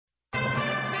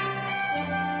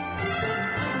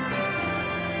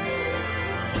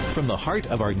From the heart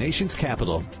of our nation's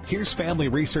capital, here's Family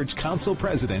Research Council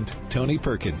President Tony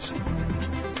Perkins.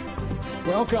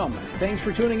 Welcome. Thanks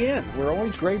for tuning in. We're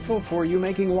always grateful for you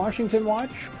making Washington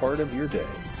Watch part of your day.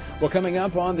 Well, coming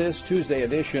up on this Tuesday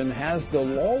edition, has the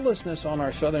lawlessness on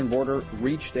our southern border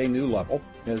reached a new level?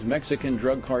 As Mexican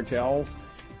drug cartels,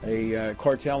 a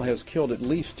cartel has killed at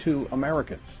least 2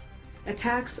 Americans.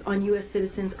 Attacks on U.S.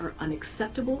 citizens are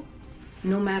unacceptable,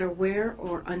 no matter where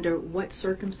or under what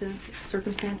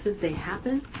circumstances they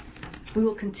happen. We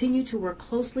will continue to work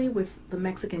closely with the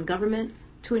Mexican government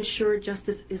to ensure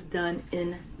justice is done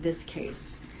in this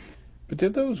case. But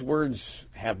did those words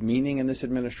have meaning in this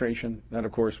administration? That,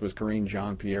 of course, was Karine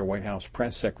Jean-Pierre, White House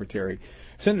press secretary.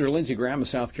 Senator Lindsey Graham of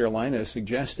South Carolina is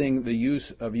suggesting the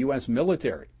use of U.S.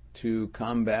 military to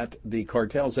combat the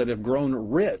cartels that have grown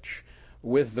rich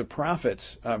with the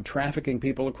profits of trafficking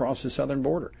people across the southern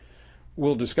border.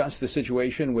 We'll discuss the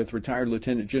situation with retired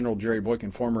Lieutenant General Jerry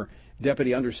Boykin, former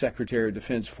Deputy Undersecretary of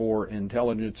Defense for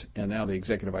Intelligence and now the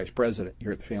Executive Vice President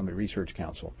here at the Family Research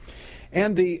Council.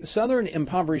 And the Southern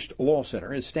Impoverished Law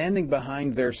Center is standing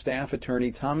behind their staff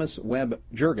attorney, Thomas Webb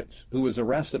Juergens, who was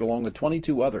arrested along with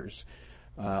 22 others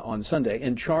on Sunday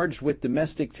and charged with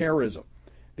domestic terrorism.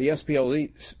 The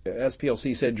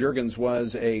SPLC said Juergens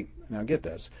was now get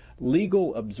this,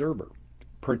 legal observer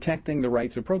protecting the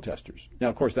rights of protesters. Now,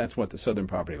 of course, that's what the Southern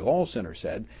Poverty Law Center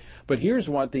said. But here's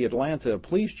what the Atlanta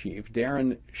Police Chief,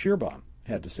 Darren Schierbaum,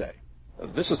 had to say.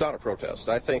 This is not a protest.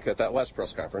 I think at that last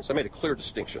press conference, I made a clear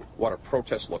distinction what a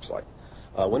protest looks like.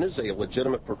 When it's a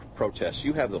legitimate protest,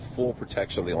 you have the full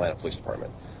protection of the Atlanta Police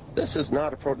Department. This is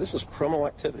not a protest. This is criminal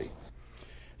activity.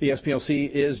 The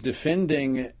SPLC is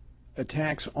defending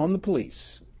attacks on the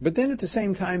police. But then at the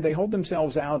same time, they hold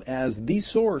themselves out as the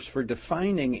source for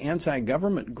defining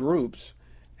anti-government groups,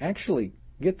 actually,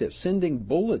 get this, sending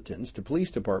bulletins to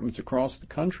police departments across the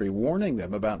country warning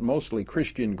them about mostly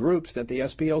Christian groups that the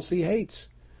SPLC hates.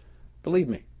 Believe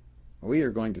me, we are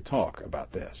going to talk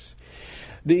about this.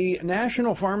 The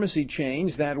national pharmacy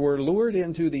chains that were lured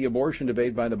into the abortion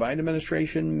debate by the Biden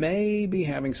administration may be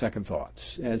having second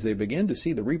thoughts as they begin to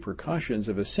see the repercussions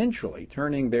of essentially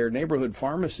turning their neighborhood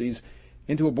pharmacies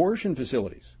into abortion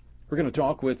facilities. We're going to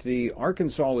talk with the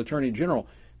Arkansas Attorney General,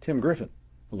 Tim Griffin,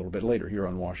 a little bit later here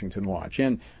on Washington Watch.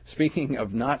 And speaking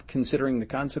of not considering the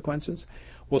consequences,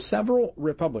 well, several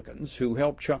Republicans who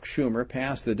helped Chuck Schumer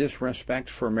pass the Disrespect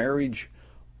for Marriage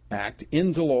Act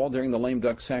into law during the lame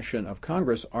duck session of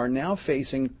Congress are now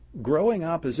facing growing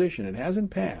opposition. It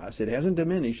hasn't passed. It hasn't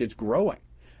diminished. It's growing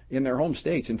in their home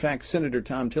states. In fact, Senator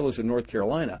Thom Tillis of North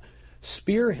Carolina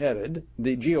spearheaded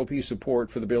the GOP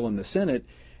support for the bill in the Senate,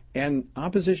 and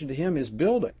opposition to him is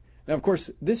building. Now, of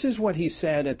course, this is what he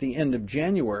said at the end of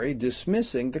January,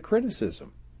 dismissing the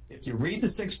criticism. If you read the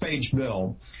 6-page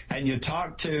bill and you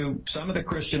talk to some of the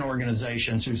Christian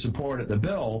organizations who supported the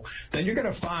bill, then you're going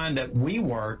to find that we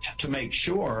worked to make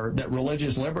sure that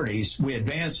we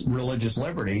advanced religious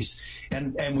liberties,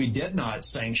 and we did not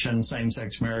sanction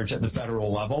same-sex marriage at the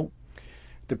federal level.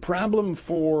 The problem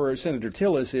for Senator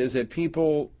Tillis is that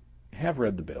people have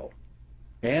read the bill,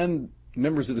 and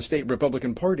members of the state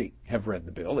Republican Party have read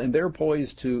the bill, and they're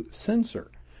poised to censor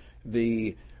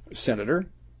the senator,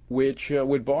 which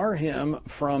would bar him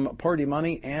from party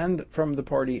money and from the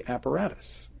party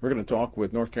apparatus. We're going to talk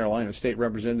with North Carolina State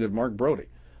Representative Mark Brody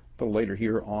a little later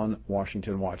here on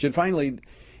Washington Watch. And finally,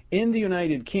 in the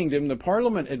United Kingdom, the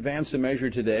Parliament advanced a measure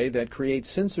today that creates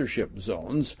censorship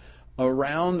zones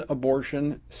around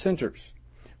abortion centers,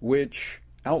 which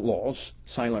outlaws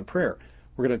silent prayer.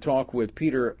 We're going to talk with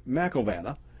Peter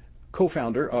McElvanna,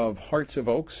 co-founder of Hearts of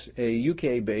Oaks, a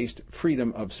UK-based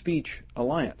freedom of speech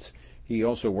alliance. He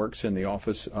also works in the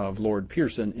office of Lord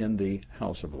Pearson in the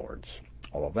House of Lords.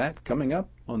 All of that coming up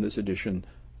on this edition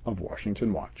of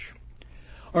Washington Watch.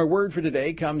 Our word for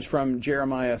today comes from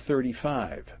Jeremiah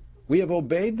 35. We have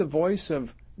obeyed the voice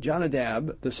of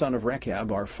Jonadab, the son of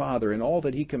Rechab, our father, in all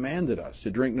that he commanded us, to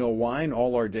drink no wine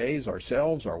all our days,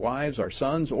 ourselves, our wives, our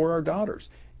sons, or our daughters,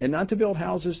 and not to build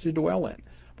houses to dwell in.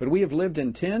 But we have lived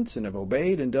in tents and have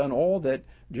obeyed and done all that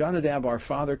Jonadab, our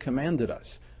father, commanded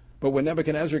us. But when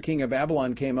Nebuchadnezzar, king of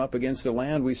Babylon, came up against the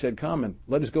land, we said, "Come and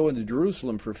let us go into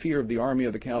Jerusalem for fear of the army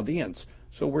of the Chaldeans."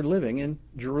 So we're living in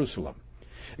Jerusalem.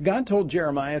 God told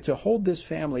Jeremiah to hold this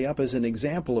family up as an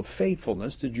example of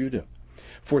faithfulness to Judah.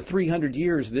 For 300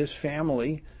 years, this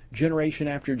family, generation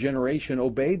after generation,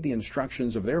 obeyed the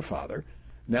instructions of their father.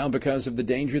 Now, because of the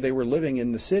danger they were living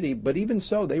in the city, but even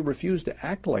so, they refused to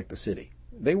act like the city.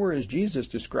 They were, as Jesus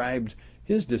described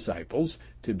his disciples,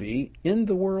 to be in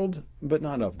the world, but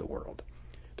not of the world.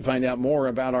 To find out more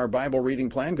about our Bible reading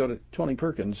plan, go to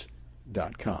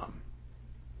TonyPerkins.com.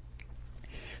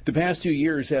 The past 2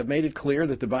 years have made it clear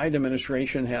that the Biden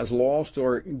administration has lost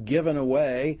or given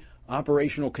away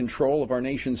operational control of our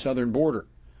nation's southern border.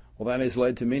 Well, that has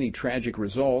led to many tragic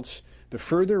results. The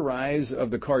further rise of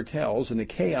the cartels and the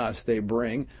chaos they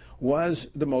bring was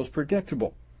the most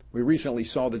predictable. We recently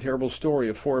saw the terrible story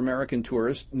of 4 American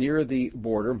tourists near the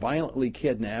border violently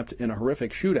kidnapped in a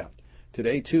horrific shootout.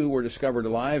 Today, 2 were discovered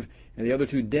alive and the other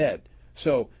 2 dead.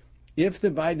 So, if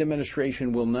the Biden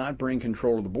administration will not bring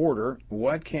control of the border,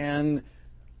 what can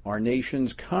our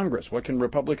nation's Congress, what can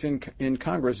Republicans in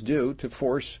Congress do to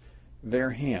force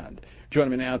their hand?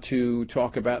 Joining me now to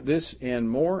talk about this and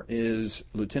more is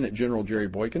Lieutenant General Jerry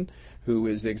Boykin, who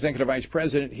is the Executive Vice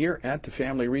President here at the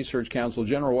Family Research Council.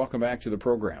 General, welcome back to the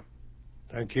program.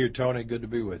 Thank you, Tony. Good to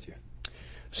be with you.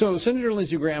 So Senator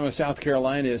Lindsey Graham of South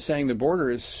Carolina is saying the border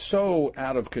is so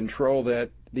out of control that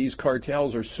these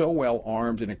cartels are so well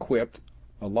armed and equipped,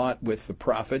 a lot with the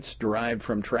profits derived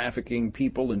from trafficking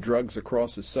people and drugs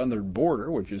across the southern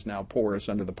border, which is now porous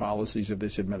under the policies of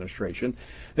this administration,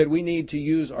 that we need to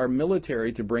use our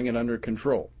military to bring it under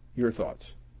control. Your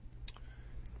thoughts?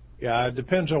 Yeah, it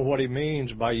depends on what he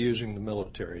means by using the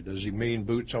military. Does he mean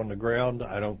boots on the ground?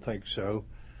 I don't think so.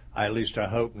 At least I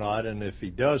hope not. And if he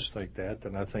does think that,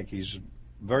 then I think he's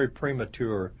very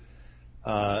premature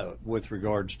with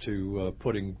regards to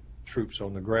putting troops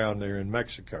on the ground there in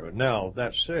Mexico. Now,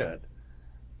 that said,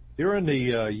 during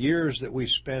the years that we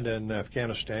spent in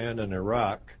Afghanistan and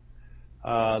Iraq,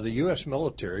 the U.S.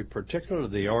 military, particularly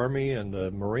the Army and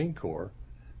the Marine Corps,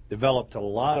 developed a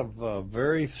lot of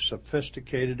very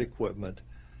sophisticated equipment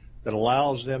that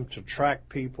allows them to track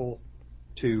people,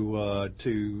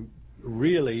 to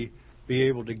really be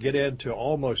able to get into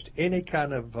almost any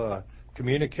kind of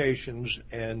communications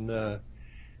and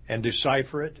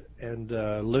decipher it and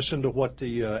listen to what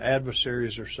the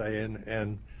adversaries are saying,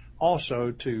 and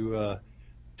also to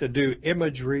do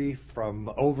imagery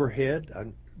from overhead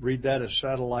and read that as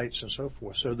satellites and so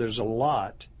forth. So there's a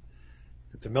lot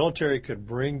that the military could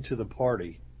bring to the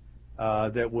party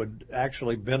that would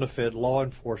actually benefit law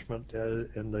enforcement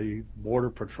and the Border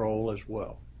Patrol as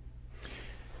well.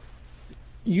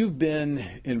 You've been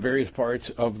in various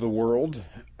parts of the world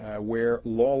where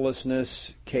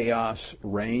lawlessness, chaos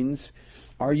reigns.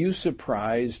 Are you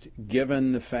surprised,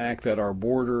 given the fact that our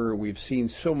border, we've seen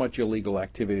so much illegal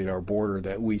activity at our border,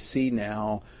 that we see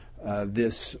now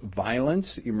this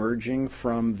violence emerging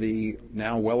from the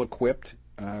now well-equipped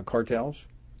cartels?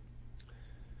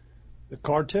 The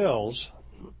cartels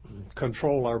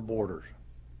control our borders.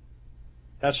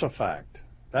 That's a fact.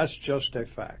 That's just a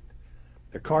fact.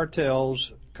 The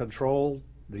cartels control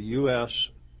the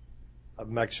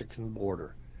U.S.-Mexican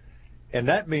border. And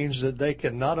that means that they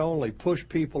can not only push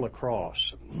people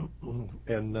across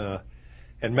and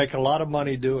make a lot of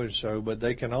money doing so, but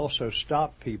they can also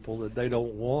stop people that they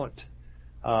don't want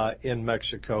in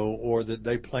Mexico or that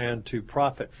they plan to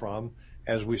profit from,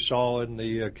 as we saw in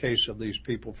the case of these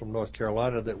people from North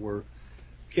Carolina that were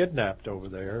kidnapped over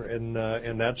there. And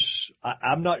that's,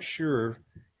 I'm not sure.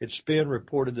 It's been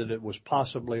reported that it was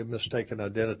possibly a mistaken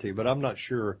identity, but I'm not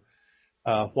sure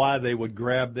why they would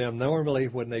grab them. Normally,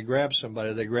 when they grab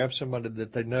somebody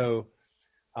that they know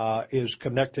is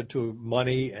connected to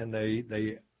money, and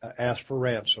they ask for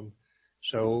ransom.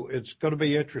 So it's going to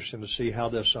be interesting to see how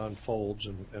this unfolds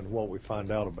and what we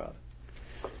find out about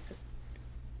it.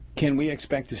 Can we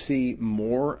expect to see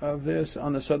more of this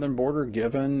on the southern border,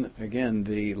 given, again,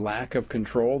 the lack of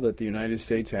control that the United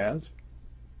States has?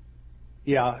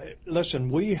 Yeah,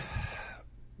 listen,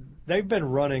 they've been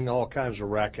running all kinds of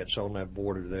rackets on that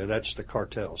border there. That's the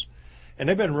cartels. And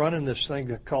they've been running this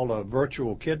thing called a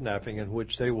virtual kidnapping, in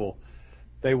which they will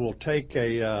take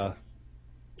a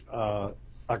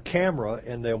camera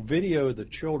and they'll video the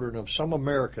children of some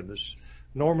Americans.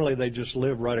 Normally they just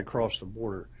live right across the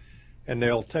border. And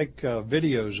they'll take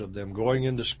videos of them going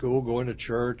into school, going to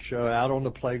church, out on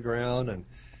the playground,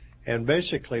 and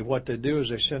basically what they do is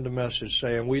they send a message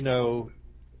saying, we know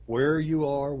where you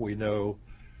are, we know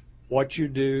what you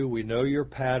do, we know your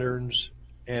patterns,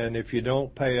 and if you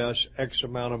don't pay us X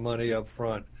amount of money up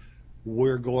front,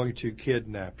 we're going to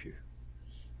kidnap you.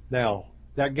 Now,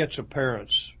 that gets a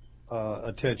parent's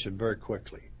attention very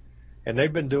quickly. And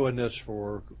they've been doing this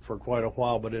for quite a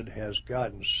while, but it has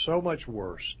gotten so much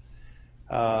worse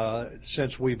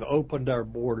since we've opened our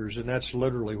borders, and that's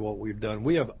literally what we've done.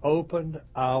 We have opened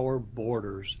our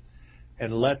borders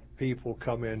and let people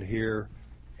come in here,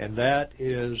 and that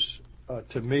is,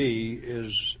 to me,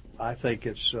 I think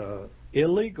it's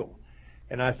illegal.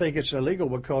 And I think it's illegal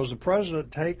because the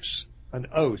president takes an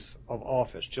oath of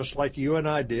office, just like you and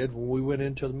I did when we went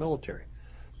into the military.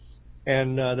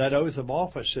 And that oath of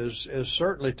office is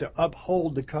certainly to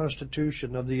uphold the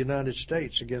Constitution of the United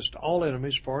States against all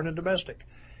enemies, foreign and domestic.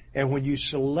 And when you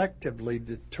selectively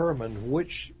determine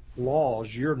which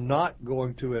laws you're not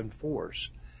going to enforce,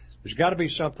 there's got to be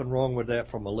something wrong with that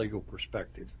from a legal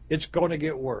perspective. It's going to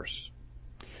get worse.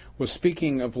 Well,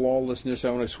 speaking of lawlessness,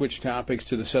 I want to switch topics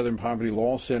to the Southern Poverty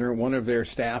Law Center. One of their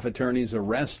staff attorneys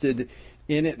arrested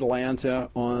in Atlanta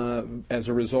as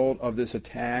a result of this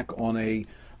attack on a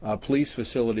police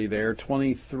facility there.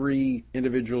 23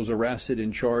 individuals arrested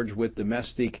and charged with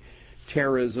domestic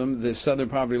terrorism. The Southern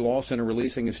Poverty Law Center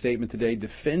releasing a statement today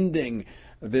defending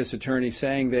this attorney,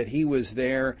 saying that he was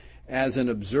there as an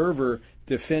observer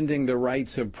defending the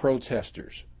rights of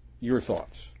protesters. Your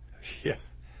thoughts? Yeah,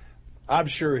 I'm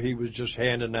sure he was just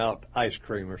handing out ice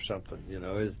cream or something, you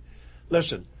know.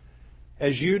 Listen,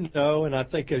 as you know, and I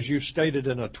think as you've stated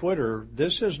in a Twitter,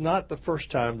 this is not the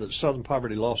first time that Southern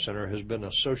Poverty Law Center has been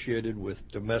associated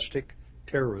with domestic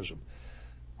terrorism.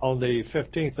 On the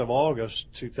 15th of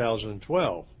August,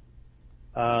 2012,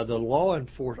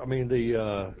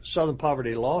 the Southern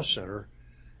Poverty Law Center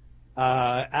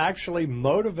actually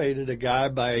motivated a guy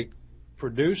by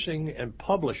producing and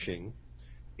publishing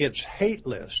its hate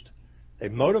list. They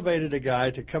motivated a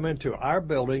guy to come into our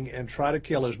building and try to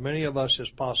kill as many of us as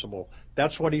possible.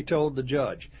 That's what he told the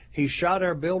judge. He shot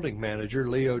our building manager,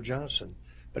 Leo Johnson.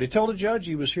 But he told the judge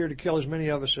he was here to kill as many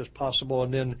of us as possible,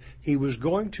 and then he was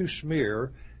going to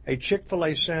smear a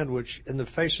Chick-fil-A sandwich in the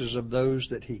faces of those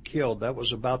that he killed. That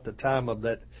was about the time of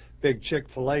that big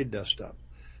Chick-fil-A dust-up.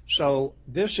 So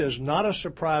this is not a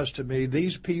surprise to me.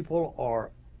 These people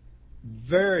are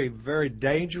very, very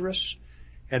dangerous,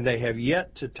 and they have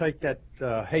yet to take that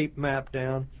hate map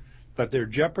down, but they're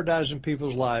jeopardizing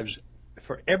people's lives.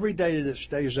 For every day that it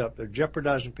stays up, they're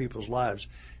jeopardizing people's lives.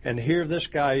 And here this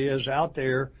guy is out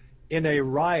there in a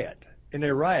riot.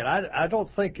 I don't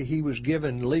think he was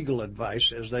given legal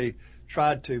advice as they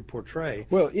tried to portray.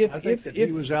 Well, he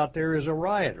was out there as a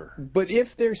rioter. But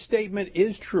if their statement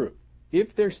is true,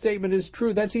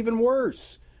 that's even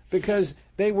worse, because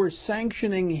they were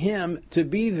sanctioning him to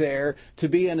be there to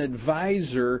be an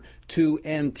advisor to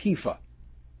Antifa.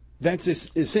 That's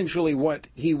essentially what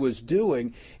he was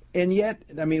doing. And yet,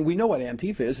 I mean, we know what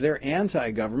Antifa is. They're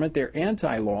anti-government. They're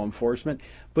anti-law enforcement.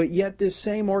 But yet this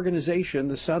same organization,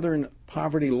 the Southern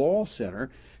Poverty Law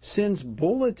Center, sends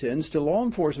bulletins to law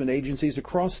enforcement agencies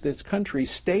across this country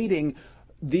stating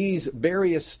these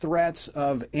various threats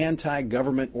of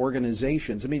anti-government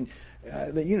organizations. I mean,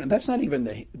 that's not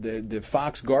even the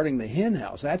fox guarding the hen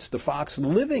house. That's the fox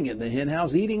living in the hen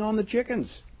house eating on the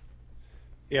chickens.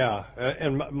 Yeah,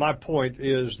 and my point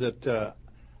is that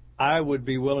I would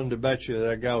be willing to bet you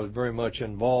that guy was very much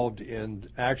involved in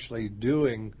actually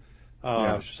doing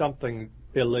something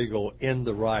illegal in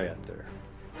the riot there.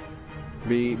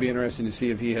 Be interesting to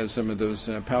see if he has some of those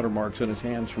powder marks on his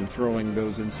hands from throwing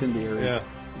those incendiary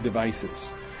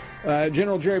devices.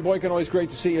 General Jerry Boykin, always great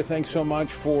to see you. Thanks so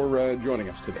much for joining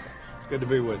us today. It's good to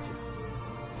be with you.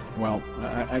 Well,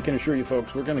 I can assure you,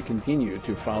 folks, we're going to continue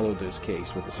to follow this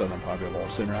case with the Southern Poverty Law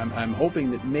Center. I'm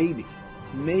hoping that maybe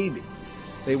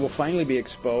they will finally be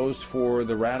exposed for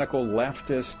the radical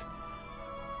leftist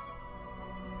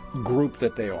group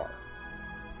that they are.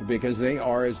 Because they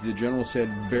are, as the general said,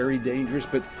 very dangerous.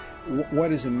 But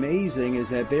what is amazing is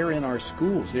that they're in our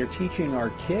schools. They're teaching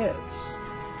our kids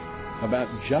about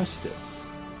justice.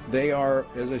 They are,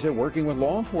 as I said, working with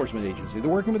law enforcement agencies.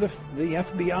 They're working with the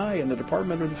FBI and the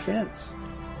Department of Defense.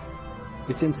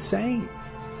 It's insane.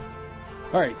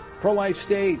 All right, pro-life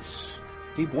states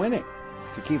keep winning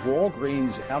to keep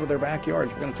Walgreens out of their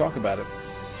backyards. We're going to talk about it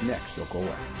next. Don't go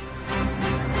away.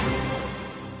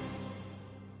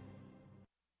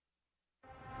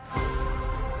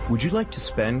 Would you like to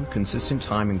spend consistent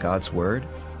time in God's Word?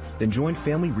 Then join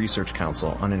Family Research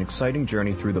Council on an exciting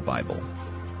journey through the Bible.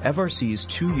 FRC's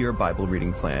 2-year Bible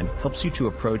reading plan helps you to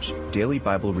approach daily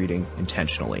Bible reading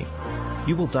intentionally.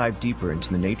 You will dive deeper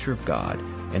into the nature of God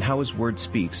and how His Word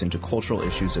speaks into cultural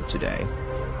issues of today.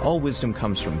 All wisdom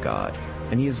comes from God,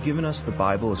 and He has given us the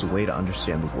Bible as a way to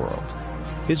understand the world.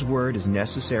 His Word is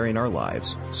necessary in our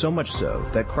lives, so much so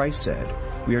that Christ said,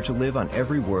 we are to live on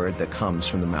every word that comes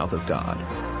from the mouth of God.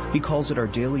 He calls it our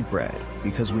daily bread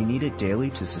because we need it daily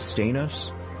to sustain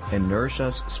us and nourish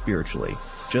us spiritually,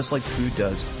 just like food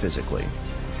does physically.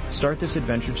 Start this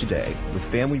adventure today with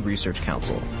Family Research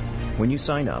Council. When you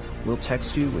sign up, we'll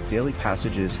text you with daily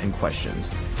passages and questions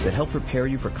that help prepare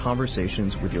you for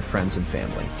conversations with your friends and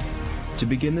family. To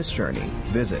begin this journey,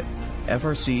 visit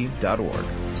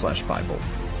frc.org/Bible.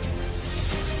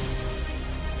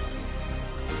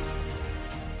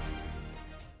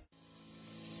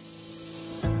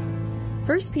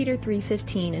 1 Peter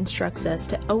 3:15 instructs us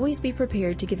to always be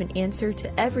prepared to give an answer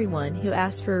to everyone who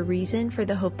asks for a reason for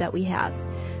the hope that we have.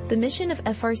 The mission of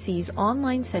FRC's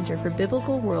online Center for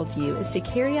Biblical Worldview is to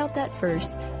carry out that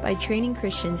verse by training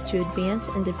Christians to advance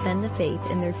and defend the faith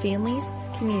in their families,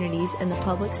 communities, and the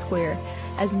public square,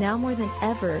 as now more than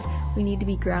ever, we need to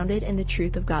be grounded in the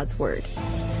truth of God's Word.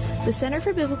 The Center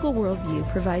for Biblical Worldview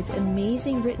provides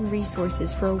amazing written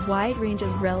resources for a wide range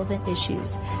of relevant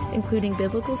issues, including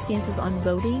biblical stances on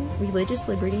voting, religious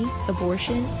liberty,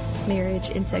 abortion, marriage,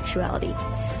 and sexuality.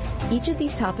 Each of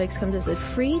these topics comes as a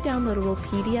free downloadable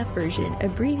PDF version,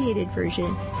 abbreviated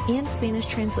version, and Spanish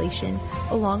translation,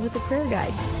 along with a prayer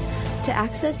guide. To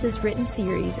access this written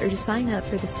series or to sign up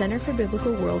for the Center for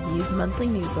Biblical Worldview's monthly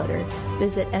newsletter,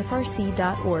 visit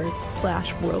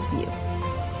frc.org/worldview.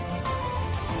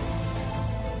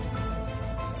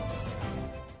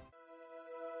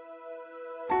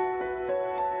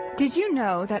 Did you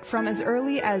know that from as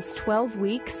early as 12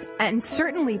 weeks, and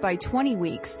certainly by 20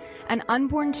 weeks, an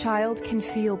unborn child can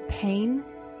feel pain?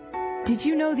 Did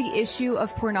you know the issue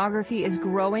of pornography is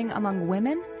growing among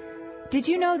women? Did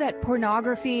you know that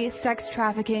pornography, sex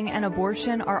trafficking, and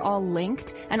abortion are all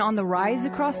linked and on the rise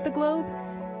across the globe?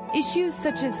 Issues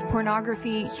such as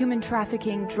pornography, human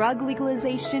trafficking, drug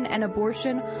legalization, and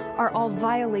abortion are all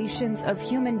violations of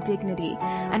human dignity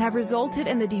and have resulted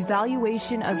in the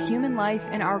devaluation of human life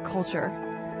in our culture.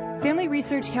 Family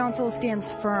Research Council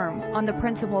stands firm on the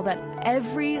principle that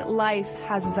every life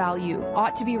has value,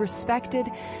 ought to be respected,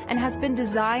 and has been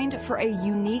designed for a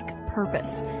unique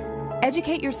purpose.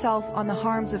 Educate yourself on the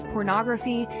harms of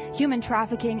pornography, human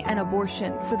trafficking, and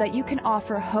abortion so that you can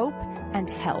offer hope and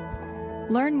help.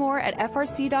 Learn more at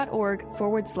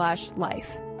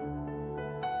frc.org/life.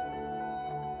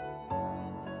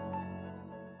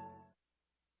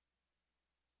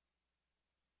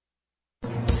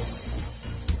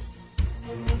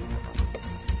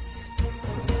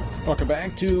 Welcome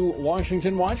back to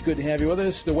Washington Watch. Good to have you with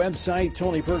us. The website,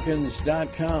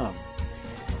 TonyPerkins.com.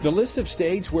 The list of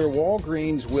states where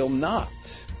Walgreens will not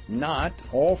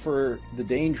offer the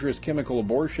dangerous chemical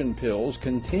abortion pills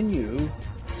continues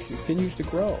to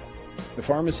grow. The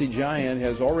pharmacy giant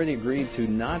has already agreed to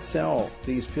not sell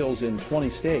these pills in 20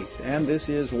 states, and this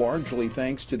is largely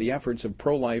thanks to the efforts of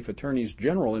pro-life attorneys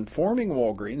general informing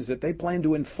Walgreens that they plan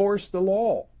to enforce the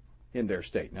law in their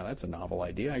state. Now, that's a novel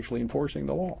idea, actually enforcing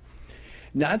the law.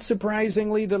 Not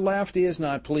surprisingly, the left is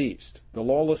not pleased. The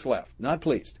lawless left, not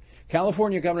pleased.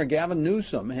 California Governor Gavin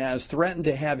Newsom has threatened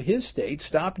to have his state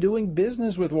stop doing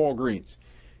business with Walgreens.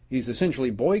 He's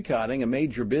essentially boycotting a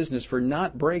major business for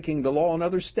not breaking the law in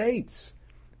other states.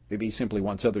 Maybe he simply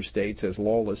wants other states as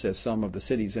lawless as some of the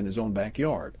cities in his own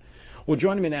backyard. Well,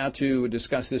 joining me now to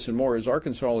discuss this and more is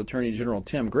Arkansas Attorney General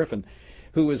Tim Griffin,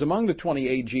 who is among the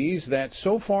 20 AGs that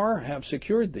so far have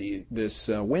secured this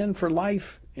win for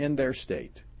life in their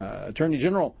state. Attorney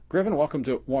General Griffin, welcome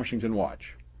to Washington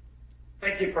Watch.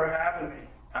 Thank you for having me.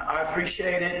 I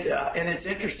appreciate it. And it's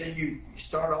interesting you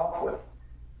start off with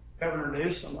Governor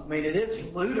Newsom. I mean, it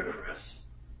is ludicrous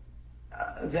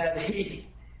that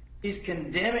he's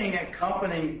condemning a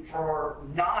company for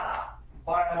not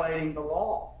violating the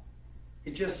law.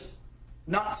 It's just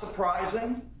not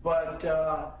surprising, but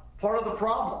part of the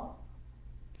problem.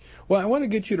 Well, I want to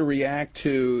get you to react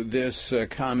to this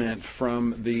comment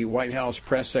from the White House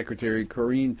press secretary,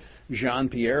 Karine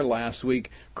Jean-Pierre, last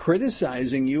week,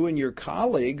 criticizing you and your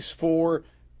colleagues for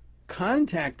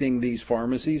contacting these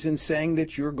pharmacies and saying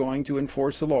that you're going to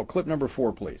enforce the law. Clip number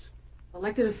 4, please.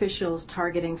 Elected officials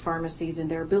targeting pharmacies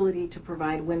and their ability to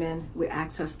provide women with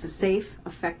access to safe,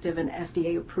 effective, and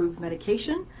FDA-approved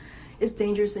medication is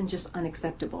dangerous and just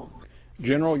unacceptable.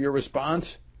 General, your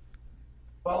response?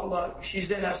 Well, look,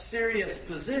 she's in a serious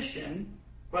position,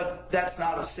 but that's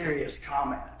not a serious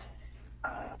comment.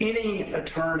 Any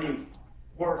attorney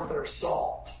worth their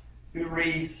salt who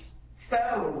reads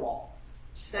federal law,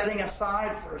 setting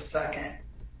aside for a second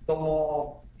the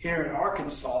law here in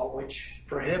Arkansas, which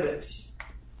prohibits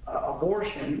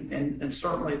abortion and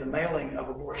certainly the mailing of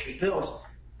abortion pills,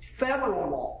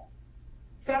 federal law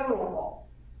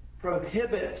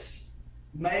prohibits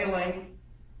mailing,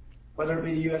 whether it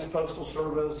be the U.S. Postal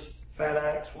Service,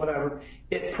 FedEx, whatever.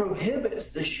 It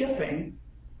prohibits the shipping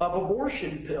of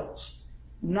abortion pills,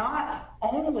 not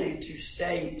only to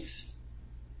states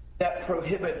that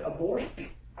prohibit abortion,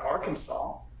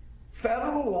 Arkansas.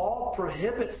 Federal law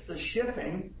prohibits the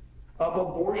shipping of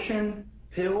abortion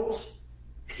pills,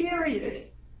 period.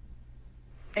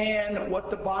 And what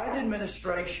the Biden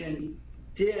administration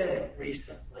did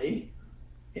recently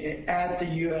at the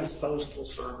U.S. Postal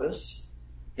Service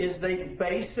is they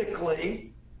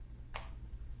basically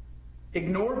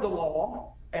ignored the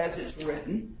law as it's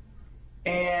written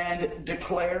and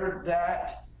declared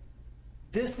that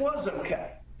this was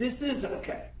okay. This is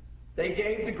okay. They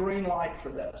gave the green light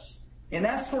for this. And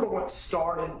that's sort of what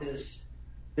started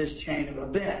this chain of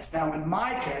events. Now, in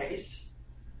my case,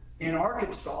 in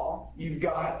Arkansas, you've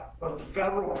got both the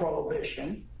federal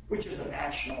prohibition, which is a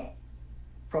national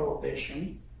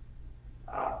prohibition,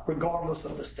 regardless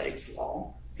of the state's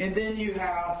law. And then you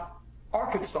have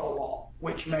Arkansas law,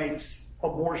 which makes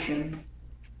abortion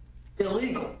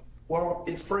illegal. Well,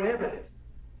 it's prohibited.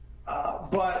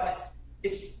 But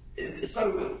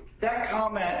so that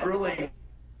comment really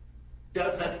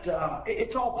doesn't,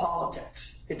 it's all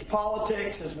politics. It's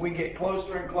politics as we get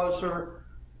closer and closer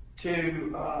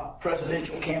to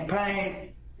presidential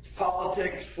campaign. It's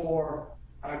politics for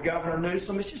Governor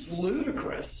Newsom. It's just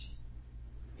ludicrous.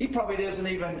 He probably doesn't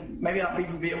even, maybe not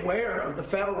even be aware of the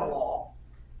federal law.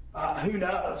 Who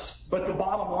knows? But the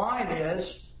bottom line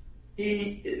is,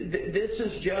 this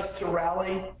is just to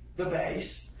rally the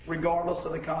base, regardless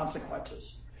of the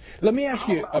consequences. Let me ask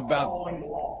you following the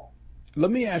law. Let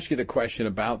me ask you the question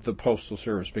about the Postal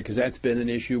Service, because that's been an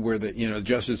issue where the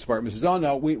Justice Department says, "Oh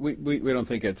no, we don't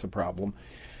think it's a problem."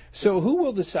 So who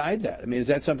will decide that? I mean, is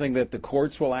that something that the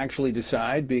courts will actually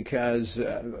decide? Because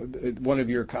one of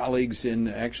your colleagues,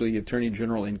 actually Attorney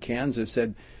General in Kansas,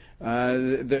 said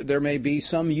there may be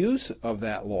some use of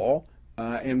that law,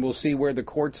 and we'll see where the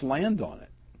courts land on it.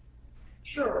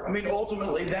 Sure. I mean,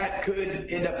 ultimately, that could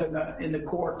end up in the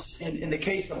courts. In the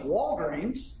case of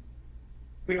Walgreens,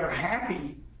 we are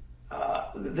happy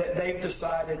that they've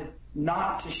decided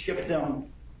not to ship them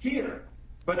here.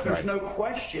 But there's no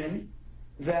question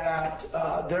that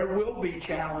there will be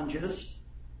challenges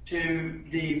to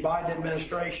the Biden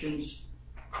administration's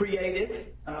creative,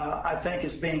 I think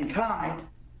is being kind,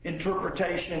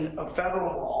 interpretation of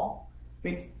federal law. I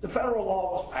mean, the federal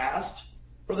law was passed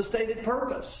for the stated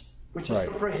purpose, which is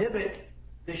to prohibit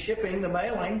the shipping, the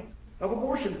mailing of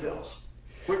abortion pills,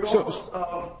 regardless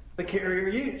of the carrier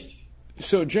used.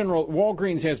 So, General,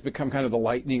 Walgreens has become kind of the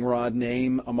lightning rod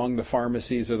name among the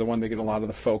pharmacies. They're the one that get a lot of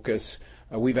the focus.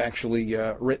 We've actually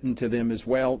written to them as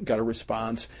well, got a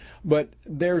response. But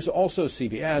there's also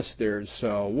CVS, there's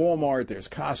Walmart, there's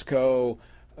Costco,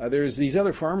 there's these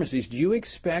other pharmacies. Do you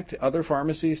expect other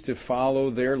pharmacies to follow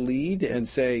their lead and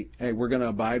say, hey, we're going to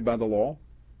abide by the law?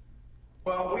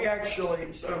 Well, we actually,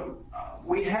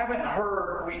 we haven't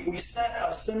heard, we sent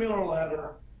a similar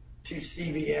letter to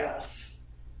CVS,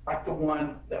 like the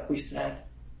one that we sent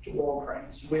to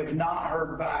Walgreens. We have not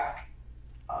heard back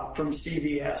from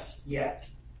CVS yet.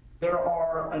 There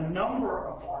are a number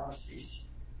of pharmacies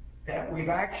that we've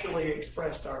actually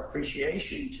expressed our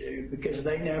appreciation to because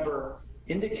they never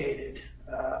indicated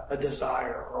a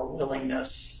desire or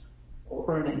willingness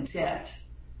or an intent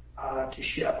to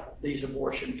ship these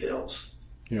abortion pills.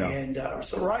 Yeah. And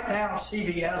so right now,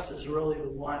 CVS is really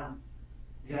the one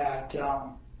that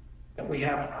we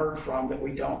haven't heard from, that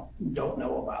we don't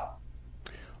know about.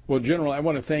 Well, General, I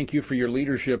want to thank you for your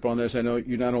leadership on this. I know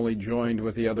you not only joined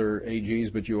with the other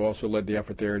AGs, but you also led the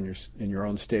effort there in your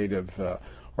own state of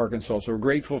Arkansas. So we're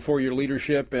grateful for your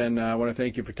leadership, and I want to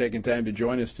thank you for taking time to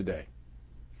join us today.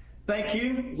 Thank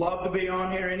you. Love to be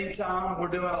on here anytime. We're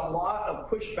doing a lot of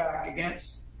pushback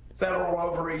against federal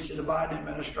overreach of the Biden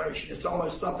administration. It's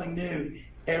almost something new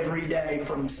every day,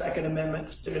 from Second Amendment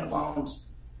to student loans,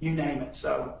 you name it.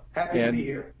 So happy to be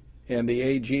here. And the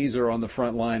AGs are on the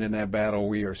front line in that battle.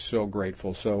 We are so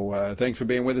grateful. So thanks for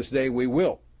being with us today. We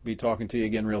will be talking to you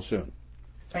again real soon.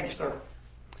 Thank you, sir.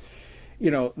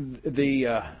 You know,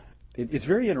 it's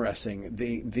very interesting.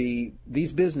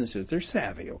 These businesses, they're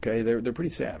savvy, okay? They're pretty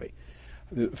savvy.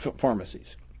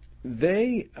 Pharmacies.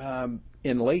 They,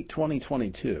 in late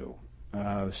 2022,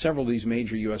 several of these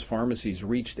major U.S. pharmacies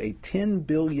reached a $10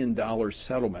 billion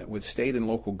settlement with state and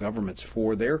local governments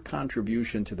for their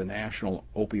contribution to the national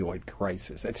opioid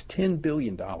crisis. That's $10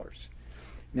 billion.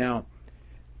 Now,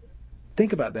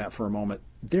 think about that for a moment.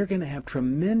 They're going to have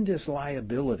tremendous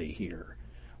liability here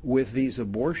with these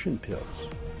abortion pills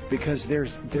because there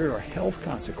are health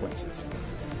consequences.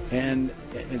 And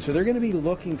so they're going to be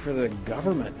looking for the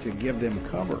government to give them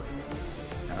cover.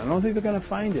 I don't think they're going to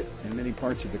find it in many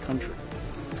parts of the country.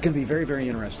 It's going to be very, very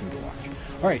interesting to watch.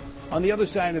 All right, on the other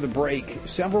side of the break,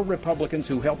 several Republicans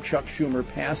who helped Chuck Schumer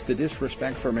pass the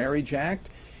Disrespect for Marriage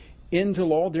Act into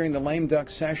law during the lame duck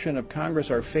session of Congress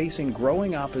are facing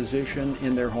growing opposition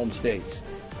in their home states.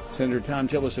 Senator Thom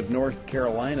Tillis of North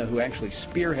Carolina, who actually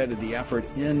spearheaded the effort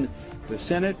in the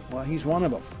Senate, well, he's one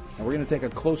of them. And we're going to take a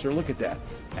closer look at that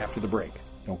after the break.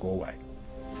 Don't go away.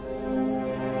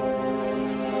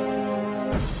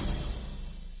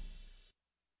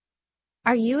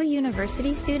 Are you a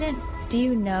university student? Do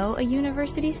you know a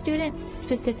university student,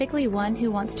 specifically one who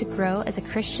wants to grow as a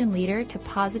Christian leader to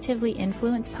positively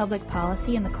influence public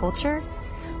policy and the culture?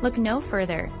 Look no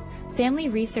further. Family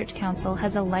Research Council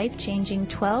has a life-changing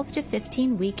 12 to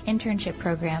 15-week internship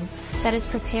program that has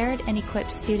prepared and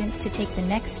equipped students to take the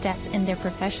next step in their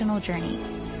professional journey.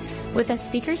 With a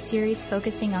speaker series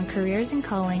focusing on careers and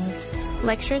callings,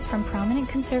 lectures from prominent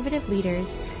conservative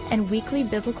leaders, and weekly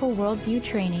biblical worldview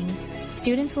training,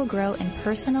 students will grow in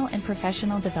personal and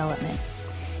professional development.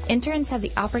 Interns have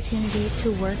the opportunity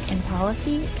to work in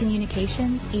policy,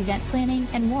 communications, event planning,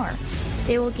 and more.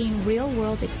 They will gain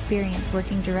real-world experience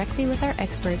working directly with our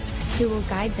experts who will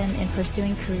guide them in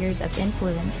pursuing careers of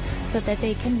influence so that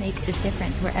they can make a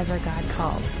difference wherever God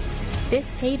calls.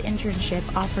 This paid internship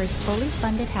offers fully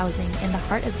funded housing in the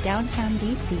heart of downtown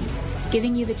D.C.,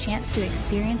 giving you the chance to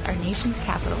experience our nation's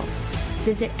capital.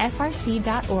 Visit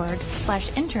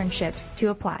frc.org/internships to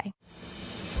apply.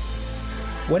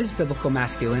 What is biblical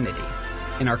masculinity?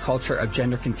 In our culture of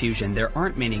gender confusion, there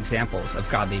aren't many examples of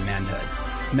godly manhood.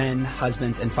 Men,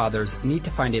 husbands, and fathers need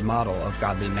to find a model of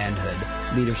godly manhood,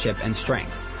 leadership, and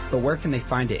strength. But where can they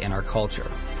find it in our culture?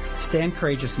 Stand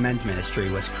Courageous Men's Ministry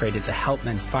was created to help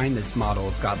men find this model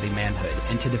of godly manhood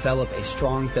and to develop a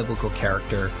strong biblical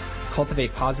character,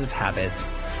 cultivate positive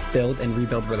habits, build and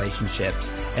rebuild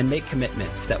relationships, and make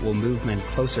commitments that will move men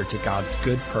closer to God's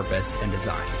good purpose and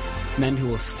design. Men who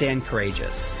will stand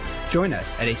courageous. Join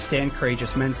us at a Stand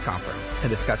Courageous Men's Conference to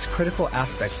discuss critical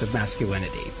aspects of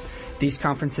masculinity. These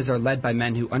conferences are led by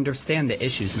men who understand the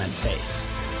issues men face.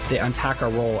 They unpack our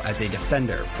role as a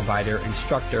defender, provider,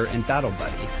 instructor, and battle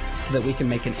buddy so that we can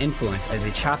make an influence as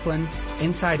a chaplain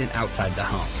inside and outside the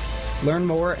home. Learn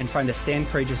more and find a Stand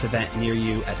Courageous event near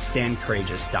you at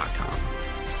standcourageous.com.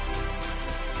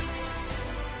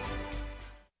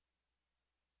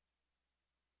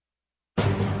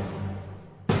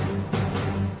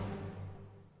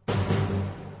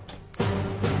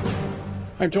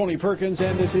 I'm Tony Perkins,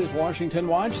 and this is Washington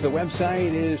Watch. The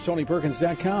website is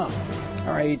tonyperkins.com.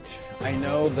 All right, I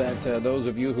know that those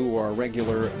of you who are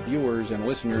regular viewers and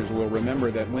listeners will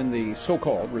remember that when the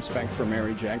so-called Respect for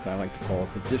Marriage Act, I like to call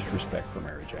it the Disrespect for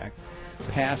Marriage Act,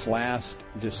 passed last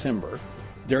December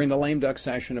during the lame duck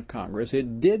session of Congress,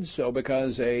 it did so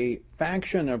because a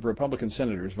faction of Republican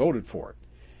senators voted for it,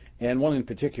 and one in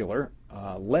particular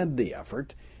led the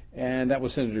effort, and that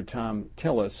was Senator Thom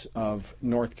Tillis of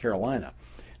North Carolina.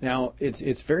 Now,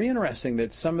 it's very interesting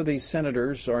that some of these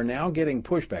senators are now getting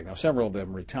pushback. Now, several of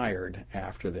them retired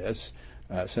after this.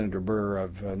 Senator Burr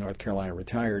of North Carolina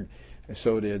retired.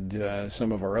 So did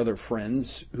some of our other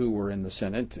friends who were in the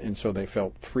Senate, and so they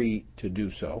felt free to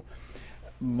do so.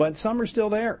 But some are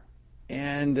still there.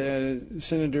 And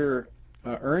Senator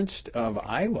Ernst of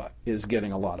Iowa is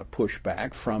getting a lot of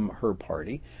pushback from her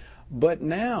party. But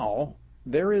now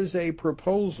there is a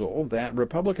proposal that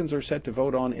Republicans are set to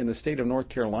vote on in the state of North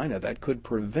Carolina that could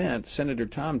prevent Senator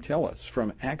Thom Tillis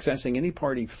from accessing any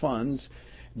party funds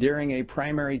during a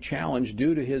primary challenge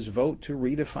due to his vote to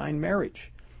redefine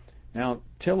marriage. Now,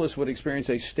 Tillis would experience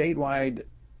a statewide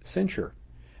censure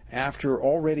after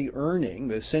already earning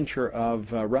the censure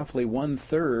of roughly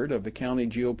one-third of the county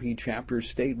GOP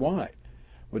chapters statewide.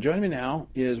 Well, joining me now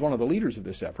is one of the leaders of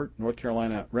this effort, North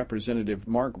Carolina Representative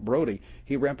Mark Brody.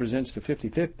 He represents the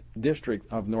 55th District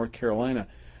of North Carolina.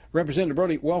 Representative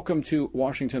Brody, welcome to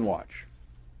Washington Watch.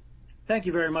 Thank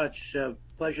you very much.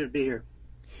 Pleasure to be here.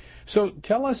 So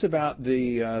tell us about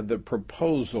the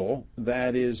proposal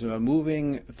that is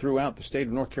moving throughout the state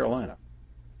of North Carolina.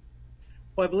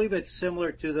 Well, I believe it's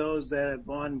similar to those that have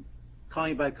gone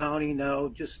county by county now.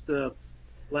 Just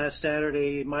last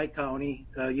Saturday, my county,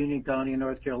 Union County in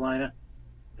North Carolina,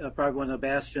 probably one of the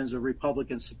bastions of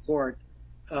Republican support,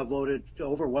 voted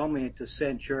overwhelmingly to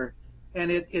censure. And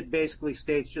it basically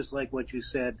states, just like what you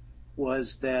said,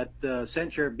 was that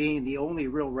censure being the only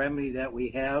real remedy that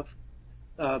we have,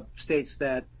 states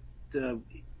that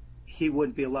he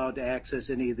wouldn't be allowed to access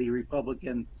any of the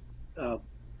Republican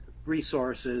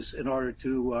resources in order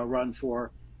to run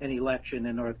for an election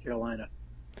in North Carolina.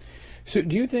 So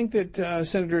do you think that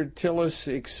Senator Tillis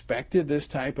expected this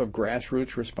type of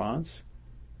grassroots response?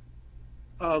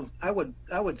 I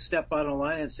would step out on a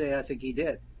line and say I think he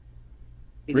did.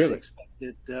 He really? Did expect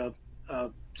it.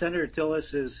 Senator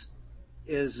Tillis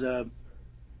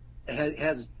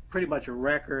has pretty much a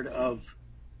record of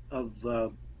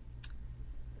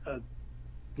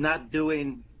not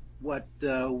doing what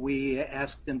we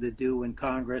asked him to do in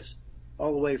Congress,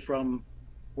 all the way from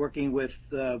working with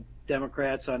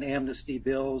Democrats on amnesty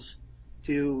bills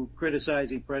to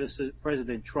criticizing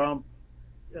President Trump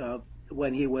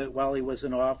while he was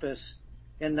in office,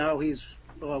 and now he's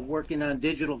working on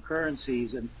digital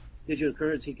currencies, and digital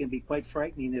currency can be quite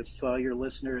frightening if your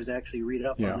listeners actually read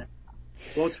up on it.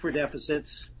 Votes for deficit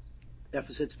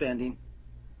spending.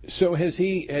 So has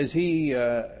he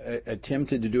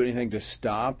attempted to do anything to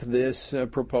stop this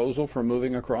proposal from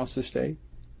moving across the state?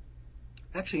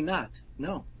 Actually not.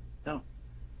 No.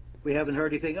 We haven't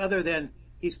heard anything other than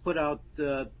he's put out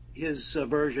his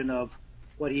version of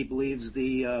what he believes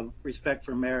the Respect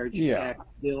for Marriage Act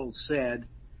bill said.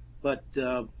 But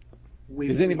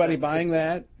is anybody buying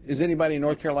that? Is anybody in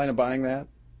North Carolina buying that?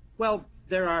 Well,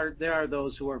 there are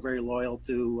those who are very loyal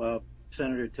to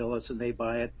Senator Tillis, and they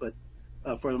buy it. But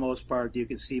for the most part, you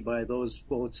can see by those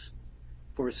votes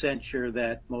for censure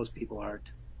that most people aren't.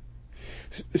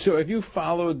 So have you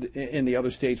followed in the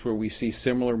other states where we see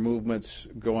similar movements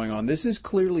going on? This is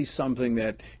clearly something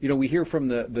that, we hear from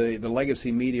the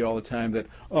legacy media all the time that,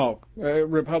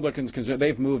 Republicans,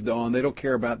 they've moved on. They don't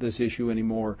care about this issue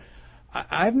anymore.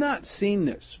 I've not seen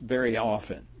this very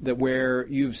often, that where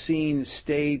you've seen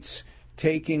states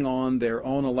taking on their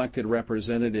own elected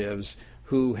representatives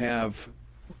who have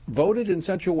voted in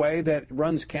such a way that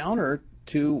runs counter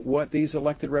to what these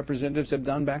elected representatives have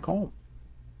done back home.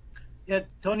 Yeah,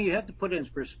 Tony, you have to put it in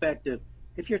perspective.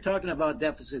 If you're talking about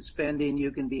deficit spending,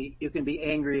 you can be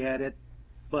angry at it,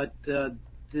 but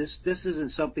this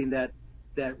isn't something that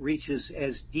reaches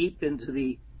as deep into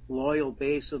the loyal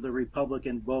base of the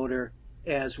Republican voter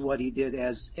as what he did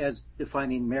as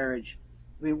defining marriage.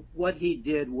 I mean, what he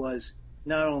did was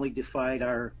not only defied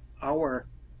our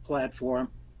platform,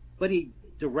 but he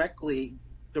directly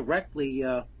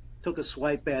took a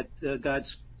swipe at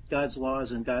God's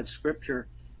laws and God's scripture,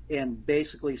 and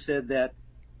basically said that,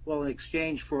 well, in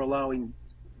exchange for allowing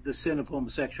the sin of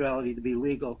homosexuality to be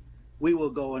legal, we will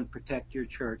go and protect your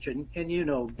church. And you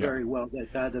know very well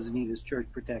that God doesn't need his church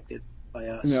protected by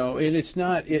us. No, and it's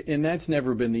not, and that's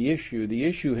never been the issue. The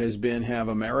issue has been,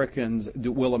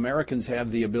 will Americans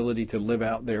have the ability to live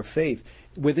out their faith?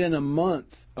 Within a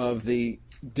month of the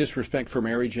Disrespect for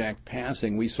Marriage Act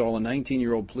passing, we saw a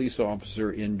 19-year-old police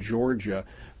officer in Georgia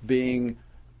being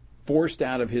forced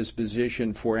out of his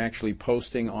position for actually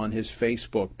posting on his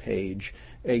Facebook page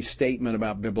a statement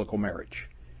about biblical marriage.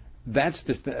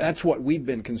 That's what we've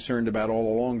been concerned about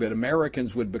all along, that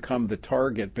Americans would become the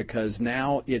target because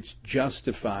now it's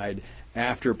justified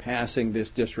after passing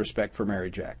this Disrespect for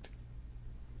Marriage Act.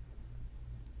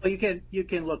 Well, you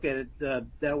can look at it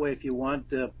that way if you want.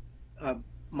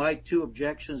 My two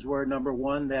objections were, number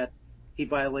one, that he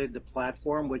violated the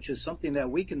platform, which is something that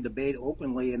we can debate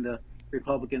openly in the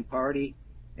Republican Party,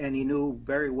 and he knew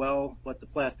very well what the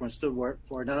platform stood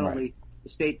for, not only the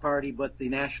state party but the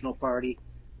national party.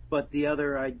 But the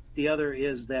other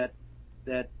is that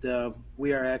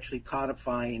we are actually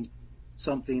codifying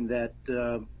something that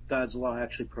God's law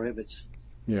actually prohibits.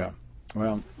 Yeah,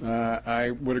 well,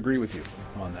 I would agree with you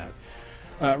on that.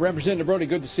 Representative Brody,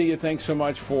 good to see you. Thanks so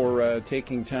much for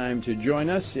taking time to join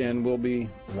us, and we'll be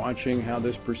watching how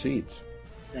this proceeds.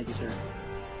 Thank you, sir.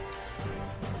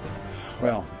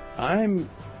 Well, I'm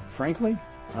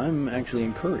actually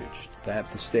encouraged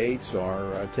that the states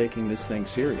are taking this thing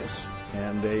serious,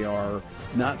 and they are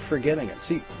not forgetting it.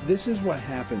 See, this is what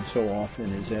happens so often,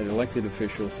 is that elected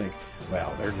officials think,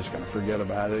 well, they're just going to forget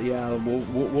about it. Yeah,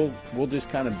 we'll just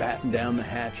kind of batten down the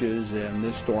hatches, and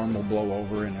this storm will blow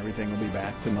over, and everything will be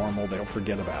back to normal. They'll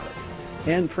forget about it.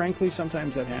 And frankly,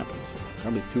 sometimes that happens.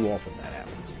 Probably too often that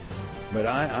happens. But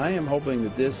I am hoping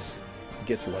that this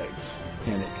gets legs,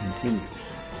 and it continues.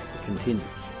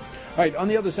 All right, on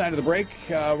the other side of the break,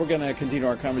 we're going to continue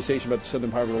our conversation about the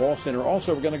Southern Poverty Law Center.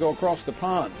 Also, we're going to go across the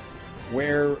pond,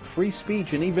 where free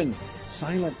speech and even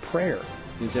silent prayer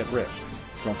is at risk.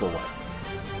 Don't go away.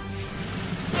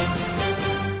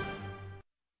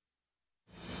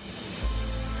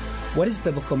 What is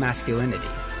biblical masculinity?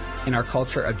 In our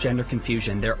culture of gender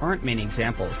confusion, there aren't many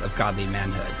examples of godly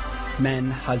manhood. Men,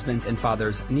 husbands, and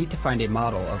fathers need to find a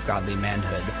model of godly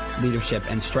manhood, leadership,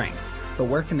 and strength. But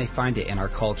where can they find it in our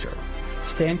culture?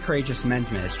 Stand Courageous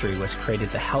Men's Ministry was created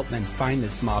to help men find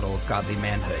this model of godly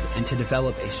manhood and to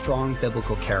develop a strong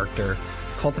biblical character,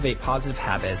 cultivate positive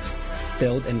habits,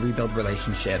 build and rebuild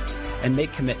relationships, and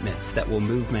make commitments that will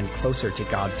move men closer to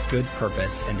God's good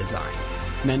purpose and design.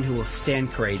 Men who will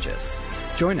stand courageous.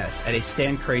 Join us at a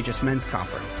Stand Courageous Men's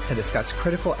Conference to discuss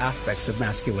critical aspects of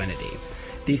masculinity.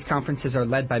 These conferences are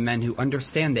led by men who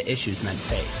understand the issues men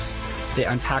face. They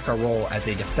unpack our role as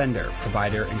a defender,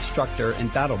 provider, instructor,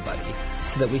 and battle buddy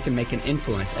so that we can make an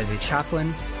influence as a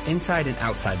chaplain inside and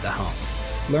outside the home.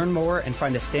 Learn more and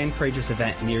find a Stand Courageous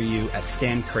event near you at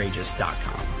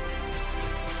standcourageous.com.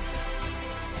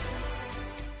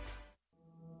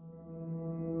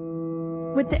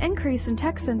 With the increase in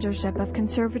tech censorship of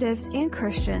conservatives and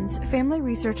Christians, Family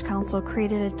Research Council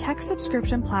created a tech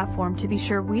subscription platform to be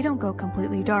sure we don't go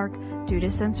completely dark due to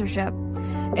censorship.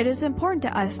 It is important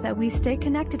to us that we stay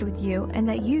connected with you and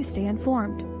that you stay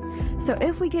informed. So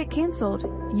if we get canceled,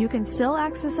 you can still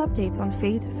access updates on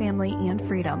faith, family, and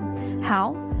freedom.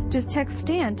 How? Just text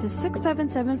STAND to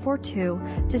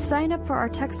 67742 to sign up for our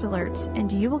text alerts,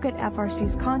 and you will get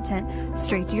FRC's content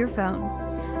straight to your phone.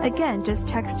 Again, just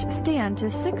text STAND to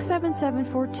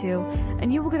 67742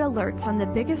 and you will get alerts on the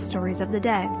biggest stories of the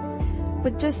day.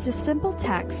 With just a simple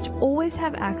text, always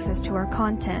have access to our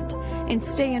content and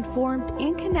stay informed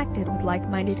and connected with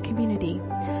like-minded community.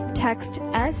 Text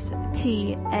STAND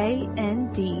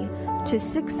to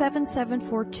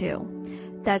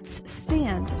 67742. That's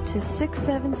STAND to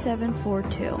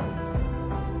 67742.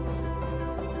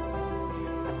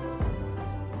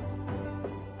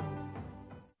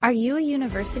 Are you a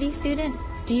university student?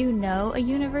 Do you know a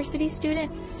university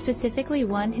student, specifically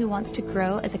one who wants to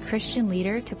grow as a Christian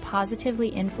leader to positively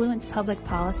influence public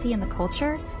policy and the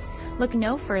culture? Look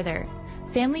no further.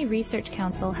 Family Research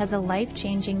Council has a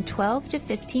life-changing 12 to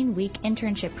 15-week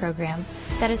internship program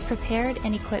that has prepared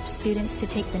and equipped students to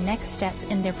take the next step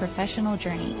in their professional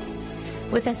journey.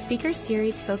 With a speaker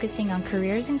series focusing on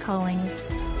careers and callings,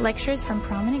 lectures from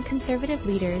prominent conservative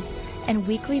leaders, and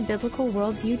weekly biblical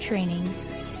worldview training,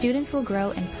 students will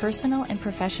grow in personal and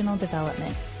professional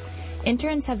development.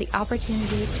 Interns have the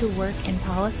opportunity to work in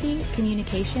policy,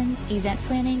 communications, event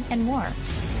planning, and more.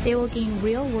 They will gain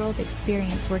real-world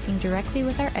experience working directly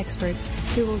with our experts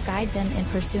who will guide them in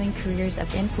pursuing careers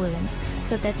of influence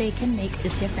so that they can make a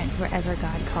difference wherever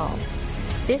God calls.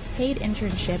 This paid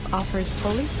internship offers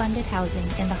fully funded housing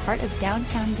in the heart of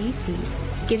downtown D.C.,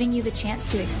 giving you the chance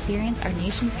to experience our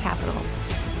nation's capital.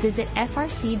 Visit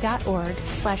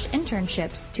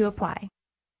frc.org/internships to apply.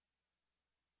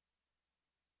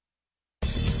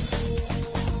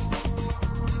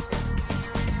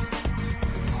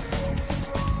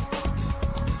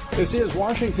 This is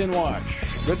Washington Watch.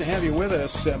 Good to have you with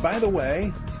us. By the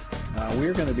way,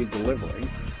 we're going to be delivering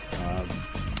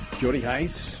Jody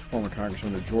Hice, former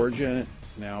Congressman of Georgia,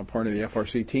 now part of the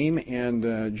FRC team,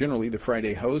 and generally the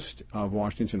Friday host of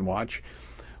Washington Watch,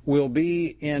 will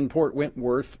be in Port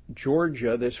Wentworth,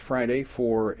 Georgia this Friday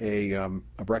for a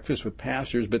breakfast with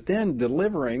pastors, but then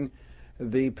delivering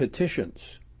the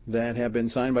petitions that have been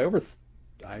signed by over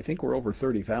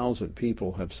 30,000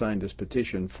 people have signed this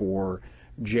petition for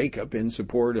Jacob, in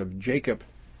support of Jacob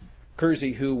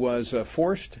Kersey, who was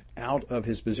forced out of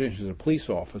his position as a police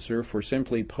officer for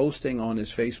simply posting on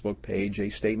his Facebook page a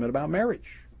statement about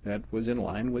marriage that was in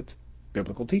line with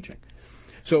biblical teaching.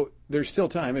 So there's still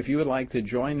time. If you would like to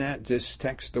join that, just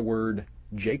text the word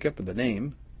Jacob, the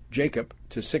name, Jacob,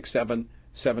 to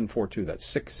 67742. That's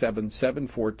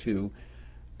 67742,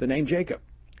 the name Jacob.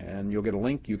 And you'll get a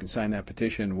link. You can sign that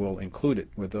petition. We'll include it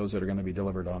with those that are going to be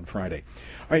delivered on Friday.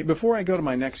 All right, before I go to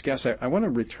my next guest, I want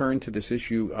to return to this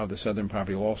issue of the Southern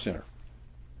Poverty Law Center,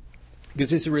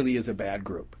 because this really is a bad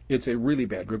group. It's a really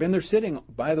bad group. And they're sitting,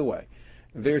 by the way,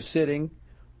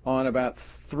 on about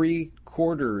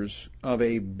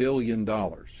 $750 million.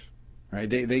 Right?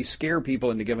 They scare people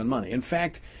into giving money. In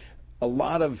fact, a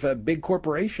lot of big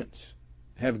corporations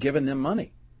have given them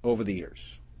money over the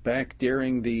years. Back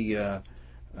during the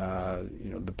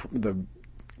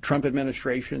Trump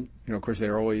administration, of course,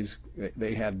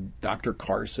 they had Dr.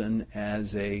 Carson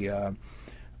as I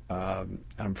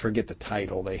forget the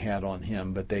title they had on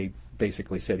him, but they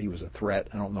basically said he was a threat.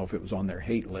 I don't know if it was on their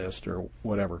hate list or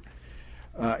whatever.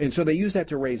 And so they use that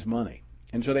to raise money.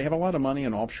 And so they have a lot of money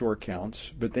in offshore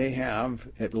accounts, but they have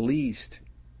at least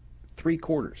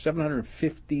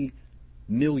 $750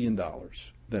 million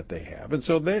that they have. And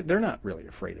so they're not really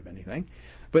afraid of anything.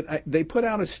 But they put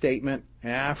out a statement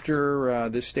after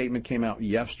this statement came out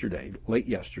late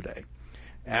yesterday,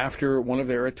 after one of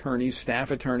their attorneys,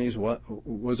 staff attorneys,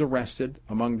 was arrested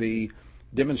among the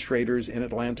demonstrators in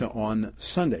Atlanta on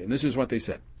Sunday. And this is what they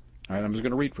said. All right, I'm just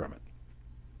going to read from it.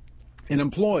 An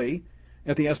employee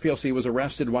at the SPLC was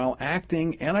arrested while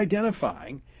acting and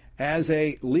identifying as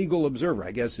a legal observer.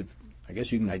 I guess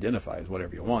you can identify as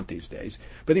whatever you want these days.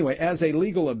 But anyway, as a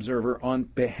legal observer on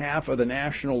behalf of the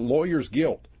National Lawyers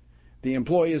Guild. The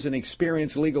employee is an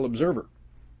experienced legal observer.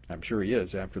 I'm sure he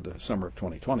is after the summer of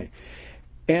 2020.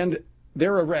 And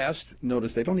their arrest,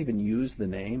 notice they don't even use the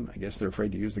name. I guess they're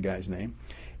afraid to use the guy's name.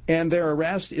 And their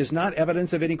arrest is not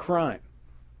evidence of any crime.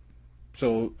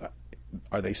 So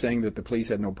are they saying that the police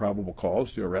had no probable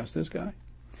cause to arrest this guy?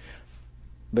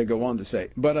 They go on to say,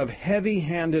 but of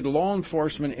heavy-handed law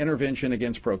enforcement intervention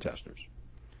against protesters.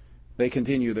 They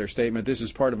continue their statement. This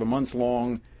is part of a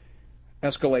months-long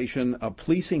escalation of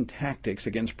policing tactics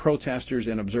against protesters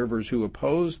and observers who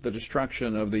opposed the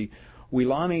destruction of the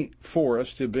Weelaunee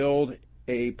Forest to build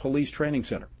a police training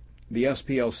center. The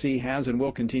SPLC has and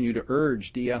will continue to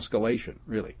urge de-escalation,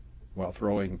 really, while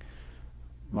throwing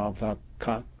Molotov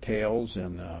cocktails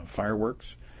and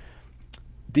fireworks.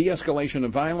 De-escalation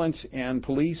of violence and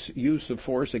police use of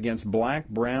force against black,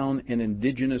 brown, and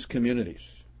indigenous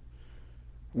communities.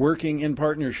 Working in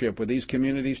partnership with these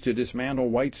communities to dismantle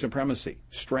white supremacy,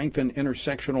 strengthen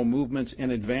intersectional movements,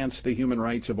 and advance the human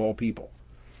rights of all people.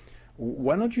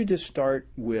 Why don't you just start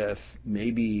with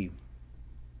maybe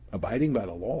abiding by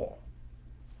the law?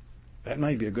 That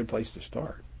might be a good place to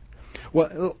start.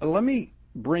 Well, let me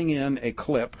bring in a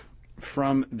clip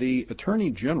from the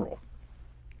Attorney General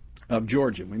of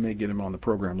Georgia. We may get him on the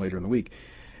program later in the week.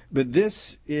 But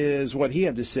this is what he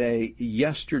had to say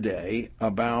yesterday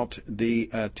about the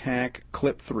attack,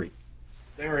 clip 3.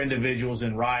 There are individuals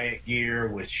in riot gear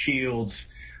with shields.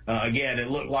 Again, it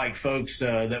looked like folks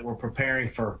that were preparing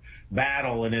for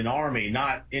battle in an army,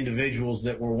 not individuals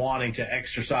that were wanting to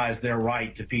exercise their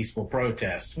right to peaceful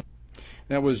protest.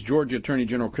 That was Georgia Attorney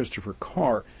General Christopher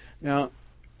Carr. Now,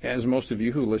 as most of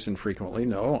you who listen frequently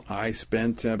know, I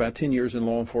spent about 10 years in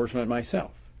law enforcement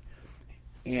myself.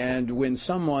 And when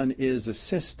someone is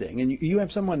assisting, and you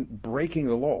have someone breaking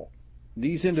the law,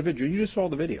 these individuals, you just saw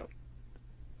the video,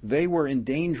 they were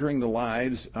endangering the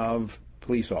lives of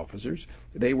police officers.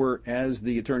 They were, as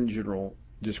the Attorney General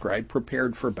described,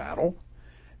 prepared for battle.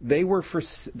 They were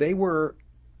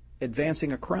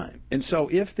advancing a crime. And so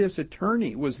if this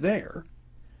attorney was there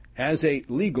as a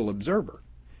legal observer,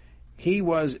 he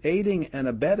was aiding and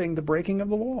abetting the breaking of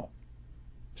the law.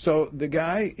 So the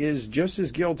guy is just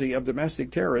as guilty of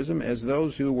domestic terrorism as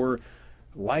those who were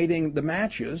lighting the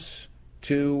matches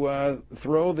to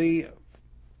throw the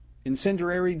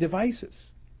incendiary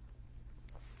devices.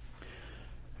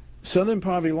 Southern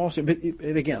Poverty Law Center, but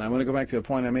again, I want to go back to the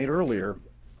point I made earlier.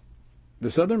 The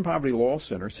Southern Poverty Law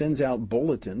Center sends out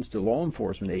bulletins to law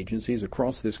enforcement agencies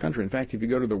across this country. In fact, if you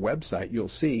go to their website, you'll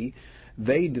see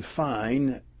they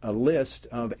define a list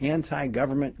of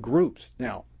anti-government groups.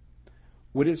 Now,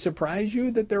 would it surprise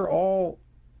you that they're all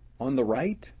on the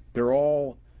right? They're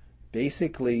all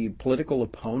basically political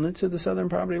opponents of the Southern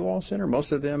Poverty Law Center,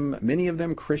 many of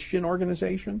them Christian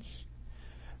organizations.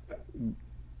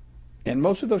 And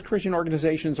most of those Christian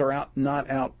organizations are not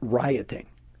out rioting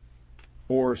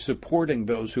or supporting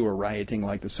those who are rioting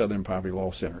like the Southern Poverty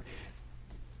Law Center.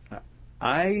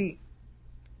 I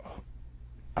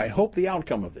hope the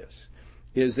outcome of this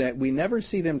is that we never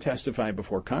see them testify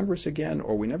before Congress again,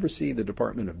 or we never see the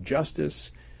Department of Justice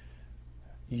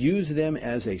use them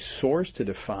as a source to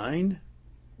define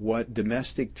what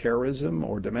domestic terrorism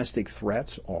or domestic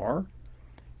threats are,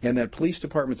 and that police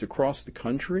departments across the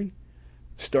country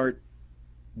start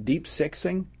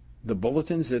deep-sixing the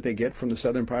bulletins that they get from the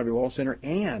Southern Poverty Law Center,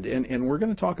 and we're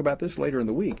going to talk about this later in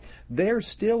the week, they're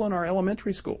still in our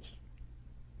elementary schools.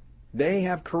 They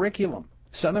have curriculum.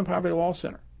 Southern Poverty Law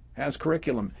Center has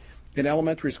curriculum in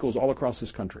elementary schools all across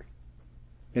this country.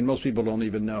 And most people don't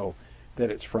even know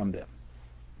that it's from them,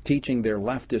 teaching their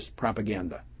leftist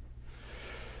propaganda.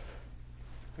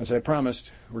 As I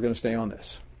promised, we're going to stay on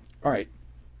this. All right.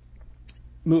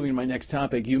 Moving to my next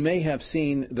topic, you may have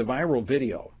seen the viral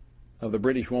video of the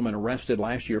British woman arrested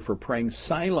last year for praying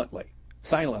silently.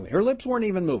 Her lips weren't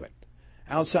even moving.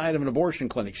 Outside of an abortion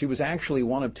clinic. She was actually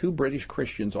one of 2 British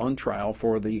Christians on trial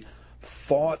for the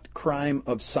thought crime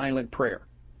of silent prayer.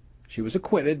 She was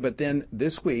acquitted, but then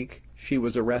this week she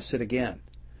was arrested again.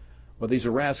 Well, these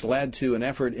arrests led to an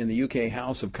effort in the UK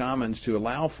House of Commons to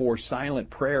allow for silent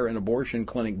prayer in abortion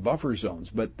clinic buffer zones,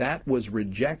 but that was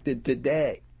rejected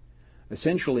today,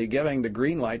 essentially giving the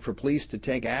green light for police to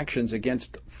take actions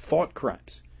against thought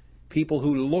crimes, people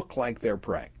who look like they're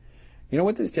praying. You know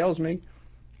what this tells me?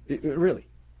 Really,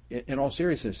 in all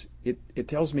seriousness, it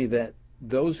tells me that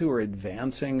those who are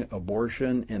advancing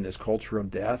abortion in this culture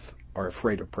of death are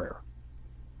afraid of prayer.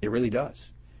 It really does.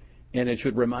 And it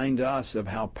should remind us of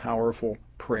how powerful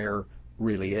prayer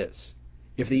really is.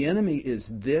 If the enemy is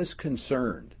this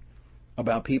concerned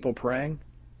about people praying,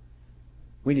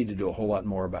 we need to do a whole lot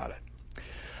more about it.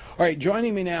 All right,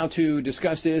 joining me now to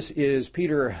discuss this is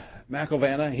Peter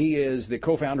McElvanna. He is the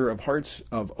co-founder of Hearts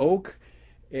of Oak,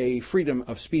 a freedom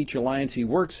of speech alliance. He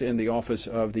works in the office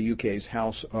of the UK's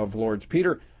House of Lords.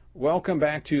 Peter, welcome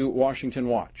back to Washington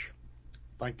Watch.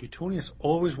 Thank you, Tony. It's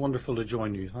always wonderful to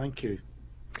join you. Thank you.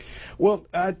 Well,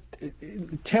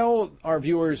 tell our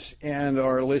viewers and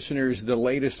our listeners the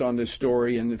latest on this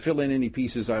story and fill in any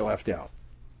pieces I left out.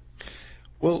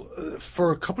 Well,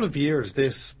 for a couple of years,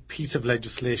 this piece of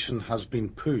legislation has been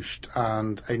pushed,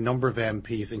 and a number of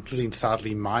MPs, including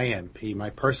sadly my MP,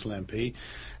 my personal MP,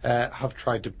 have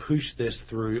tried to push this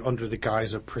through under the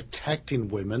guise of protecting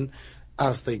women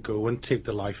as they go and take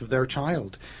the life of their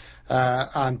child.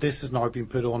 And this has now been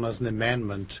put on as an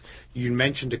amendment. You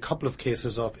mentioned a couple of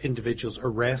cases of individuals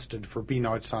arrested for being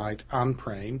outside and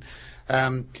praying.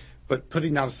 But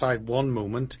putting that aside one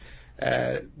moment,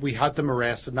 we had them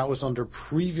arrested, and that was under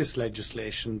previous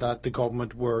legislation that the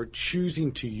government were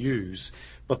choosing to use,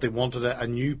 but they wanted a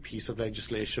new piece of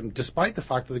legislation, despite the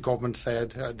fact that the government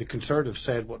said, the Conservatives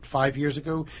said, 5 years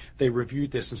ago, they reviewed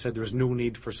this and said there was no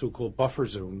need for so-called buffer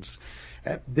zones.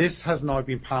 This has now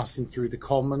been passing through the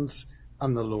Commons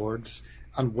and the Lords,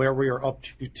 and where we are up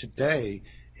to today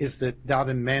is that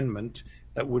amendment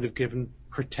that would have given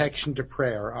protection to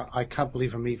prayer, I can't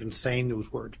believe I'm even saying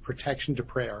those words, protection to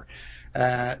prayer,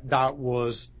 that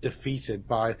was defeated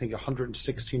by, I think,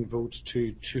 116 votes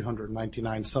to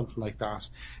 299, something like that.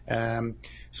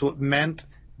 So it meant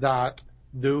that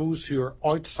those who are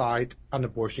outside an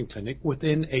abortion clinic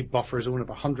within a buffer zone of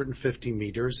 150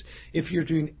 metres, if you're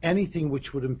doing anything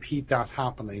which would impede that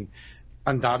happening,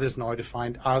 and that is now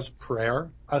defined as prayer,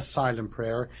 as silent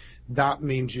prayer, that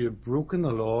means you have broken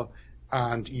the law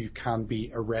and you can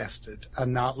be arrested.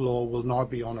 And that law will now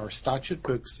be on our statute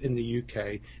books in the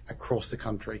UK across the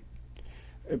country.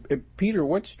 Peter,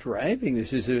 what's driving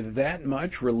this? Is there that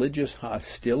much religious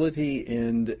hostility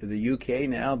in the UK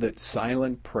now that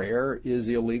silent prayer is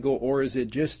illegal, or is it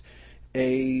just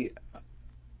an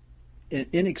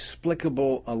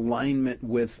inexplicable alignment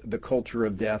with the culture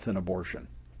of death and abortion?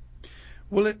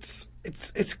 Well, it's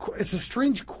a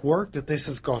strange quirk that this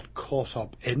has got caught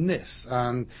up in this,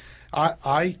 and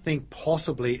I think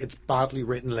possibly it's badly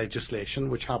written legislation,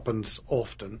 which happens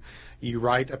often. You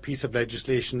write a piece of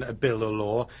legislation, a bill or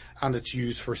law, and it's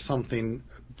used for something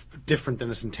different than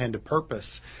its intended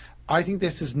purpose. I think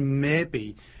this is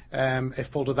maybe a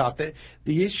fault of that.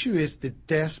 The issue is the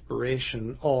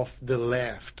desperation of the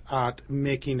left at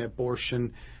making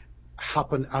abortion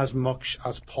happen as much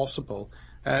as possible.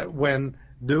 When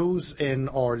those in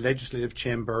our legislative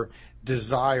chamber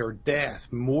desire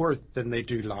death more than they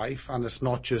do life, and it's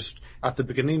not just at the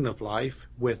beginning of life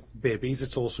with babies,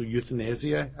 it's also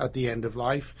euthanasia at the end of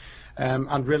life,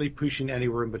 and really pushing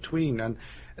anywhere in between. And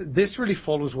this really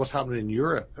follows what's happening in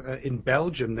Europe. In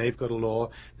Belgium, they've got a law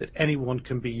that anyone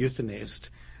can be euthanized,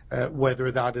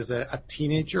 whether that is a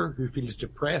teenager who feels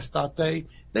depressed that day,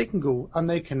 they can go and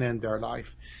they can end their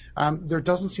life. There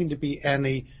doesn't seem to be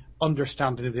any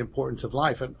understanding of the importance of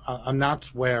life, and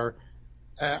that's where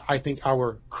I think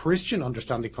our Christian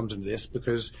understanding comes into this,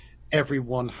 because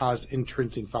everyone has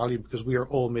intrinsic value, because we are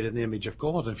all made in the image of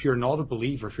God. And if you're not a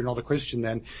believer, if you're not a Christian,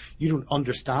 then you don't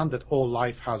understand that all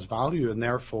life has value, and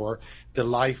therefore the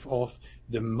life of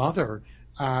the mother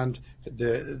and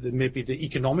the maybe the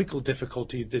economical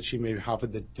difficulty that she may have,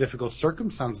 and the difficult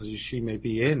circumstances she may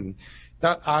be in,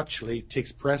 that actually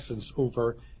takes precedence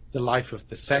over the life of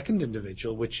the second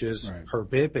individual, which is her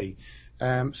baby.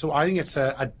 So I think it's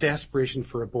a desperation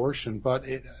for abortion, but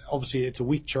obviously it's a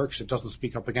weak church that doesn't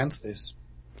speak up against this.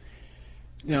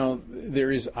 Now, there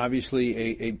is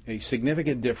obviously a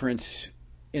significant difference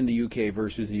in the UK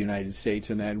versus the United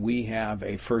States in that we have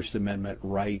a First Amendment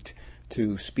right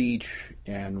to speech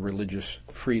and religious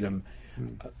freedom,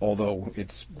 although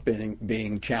it's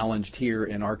being challenged here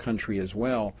in our country as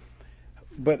well.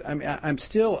 But I'm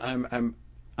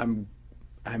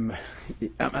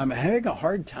having a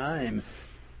hard time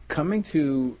coming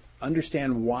to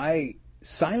understand why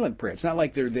silent prayer. It's not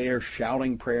like they're there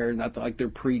shouting prayer, not like they're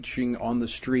preaching on the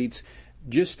streets.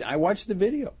 I watched the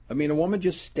video. I mean, a woman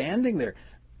just standing there.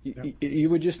 You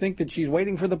would just think that she's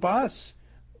waiting for the bus.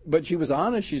 But she was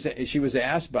honest. She was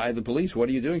asked by the police, "What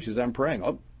are you doing?" She says, "I'm praying."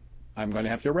 "Oh, I'm going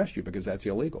to have to arrest you because that's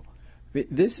illegal."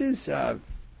 This is...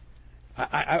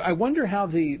 I wonder how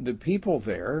the people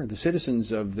there, the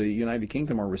citizens of the United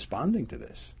Kingdom, are responding to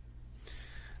this.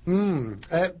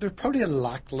 There's probably a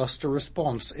lackluster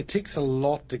response. It takes a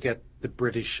lot to get the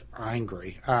British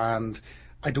angry, and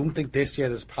I don't think this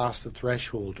yet has passed the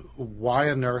threshold. Why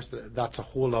on earth? That's a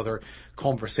whole other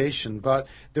conversation. But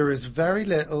there is very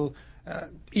little,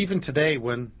 even today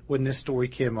when this story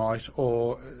came out,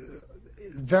 or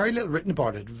very little written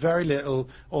about it, very little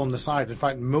on the side. In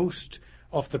fact, most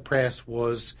of the press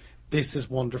was, "This is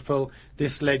wonderful.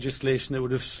 This legislation that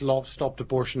would have stopped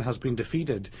abortion has been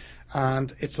defeated."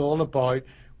 And it's all about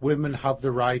women have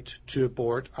the right to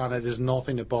abort, and it is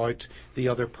nothing about the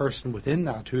other person within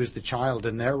that, who is the child,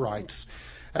 and their rights.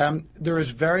 There is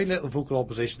very little vocal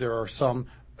opposition. There are some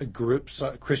groups,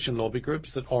 Christian lobby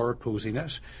groups, that are opposing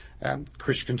it.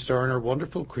 Christian Concern are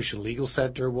wonderful, Christian Legal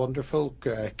Centre wonderful,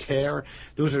 CARE.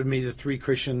 Those are maybe the three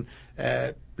Christian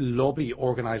lobby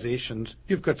organisations.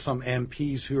 You've got some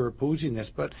MPs who are opposing this,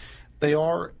 but they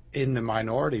are in the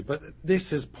minority. But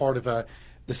this is part of the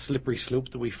slippery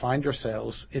slope that we find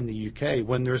ourselves in the UK.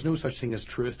 When there's no such thing as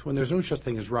truth, when there's no such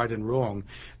thing as right and wrong,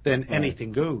 then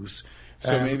anything goes.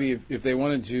 So maybe if they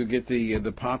wanted to get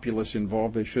the populace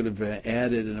involved, they should have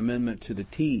added an amendment to the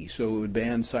T, so it would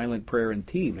ban silent prayer and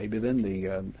tea. Maybe then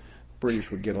the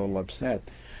British would get a little upset.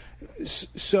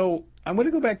 So I'm going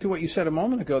to go back to what you said a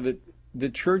moment ago, that the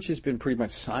church has been pretty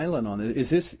much silent on it. Is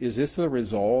this the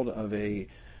result of a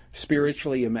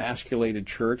spiritually emasculated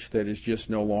church that is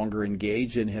just no longer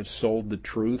engaged and has sold the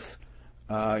truth,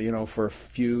 for a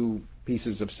few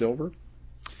pieces of silver?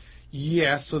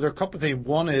 Yes, so there are a couple of things.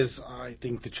 One is, I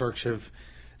think the church have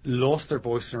lost their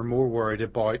voice and are more worried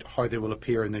about how they will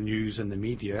appear in the news and the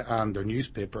media and their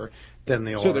newspaper than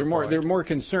they are. So they're more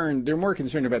concerned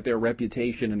about their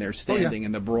reputation and their standing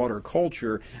in the broader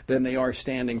culture than they are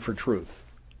standing for truth.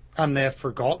 And they've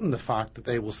forgotten the fact that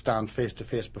they will stand face to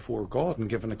face before God and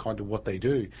give an account of what they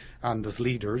do. And as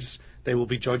leaders, they will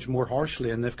be judged more harshly.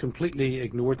 And they've completely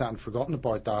ignored that and forgotten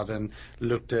about that and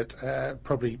looked at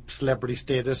probably celebrity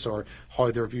status or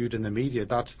how they're viewed in the media.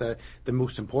 That's the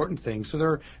most important thing.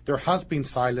 So there has been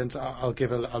silence. I'll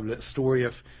give a story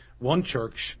of one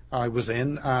church I was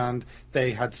in, and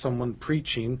they had someone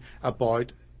preaching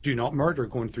about do not murder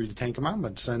going through the Ten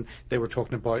Commandments. And they were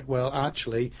talking about, well,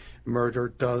 actually,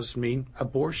 murder does mean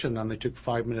abortion. And they took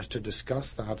 5 minutes to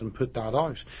discuss that and put that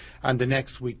out. And the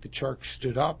next week, the church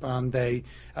stood up and they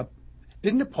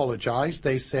didn't apologise.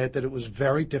 They said that it was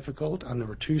very difficult and there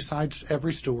were two sides to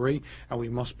every story and we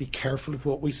must be careful of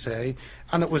what we say.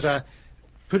 And it was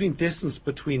putting distance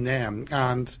between them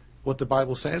and what the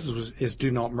Bible says is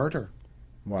do not murder.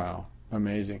 Wow.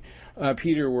 Amazing.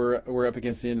 Peter, we're up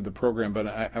against the end of the program, but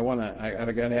I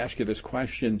got to ask you this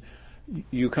question.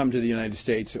 You come to the United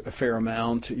States a fair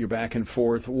amount. You're back and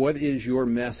forth. What is your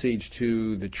message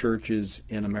to the churches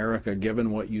in America,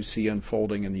 given what you see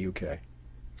unfolding in the UK?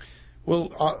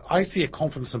 Well, I see a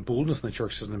confidence and boldness in the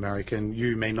churches in America, and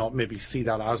you may not maybe see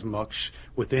that as much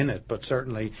within it, but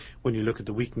certainly when you look at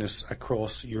the weakness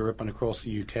across Europe and across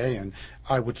the UK, and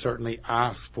I would certainly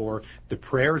ask for the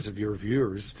prayers of your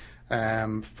viewers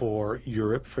for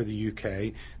Europe, for the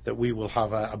UK, that we will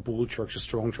have a bold church, a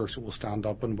strong church that will stand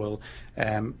up and will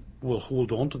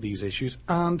hold on to these issues.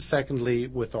 And secondly,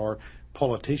 with our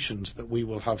politicians, that we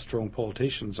will have strong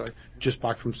politicians. Just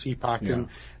back from CPAC,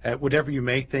 and whatever you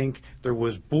may think, there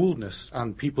was boldness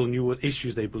and people knew what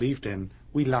issues they believed in.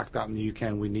 We lack that in the UK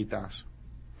and we need that.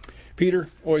 Peter,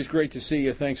 always great to see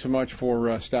you. Thanks so much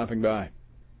for stopping by.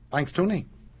 Thanks, Tony.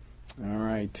 All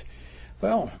right.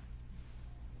 Well,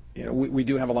 we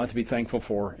do have a lot to be thankful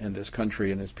for in this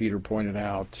country, and as Peter pointed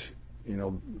out,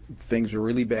 things are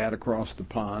really bad across the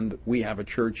pond. We have a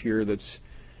church here that's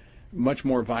much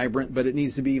more vibrant, but it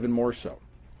needs to be even more so.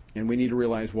 And we need to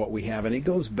realize what we have. And it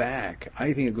goes back,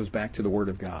 I think it goes back to the Word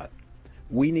of God.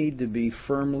 We need to be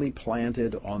firmly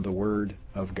planted on the Word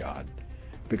of God.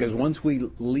 Because once we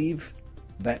leave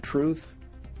that truth,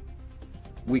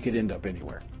 we could end up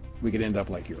anywhere. We could end up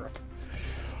like Europe.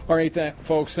 All right,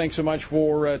 folks, thanks so much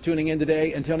for tuning in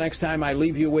today. Until next time, I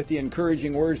leave you with the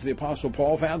encouraging words of the Apostle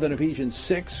Paul found in Ephesians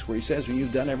 6, where he says, when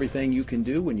you've done everything you can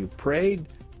do, when you've prayed,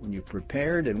 when you've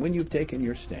prepared, and when you've taken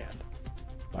your stand,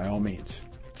 by all means,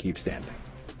 keep standing.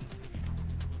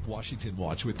 Washington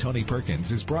Watch with Tony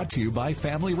Perkins is brought to you by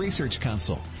Family Research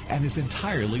Council and is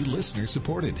entirely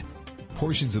listener-supported.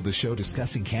 Portions of the show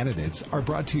discussing candidates are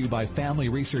brought to you by Family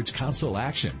Research Council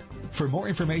Action. For more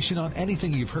information on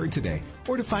anything you've heard today,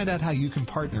 or to find out how you can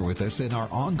partner with us in our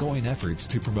ongoing efforts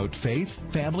to promote faith,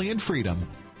 family, and freedom,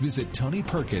 visit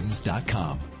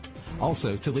TonyPerkins.com.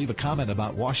 Also, to leave a comment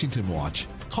about Washington Watch,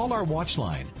 call our watch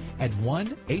line at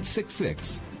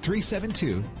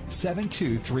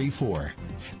 1-866-372-7234.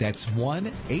 That's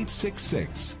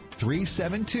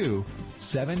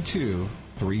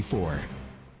 1-866-372-7234.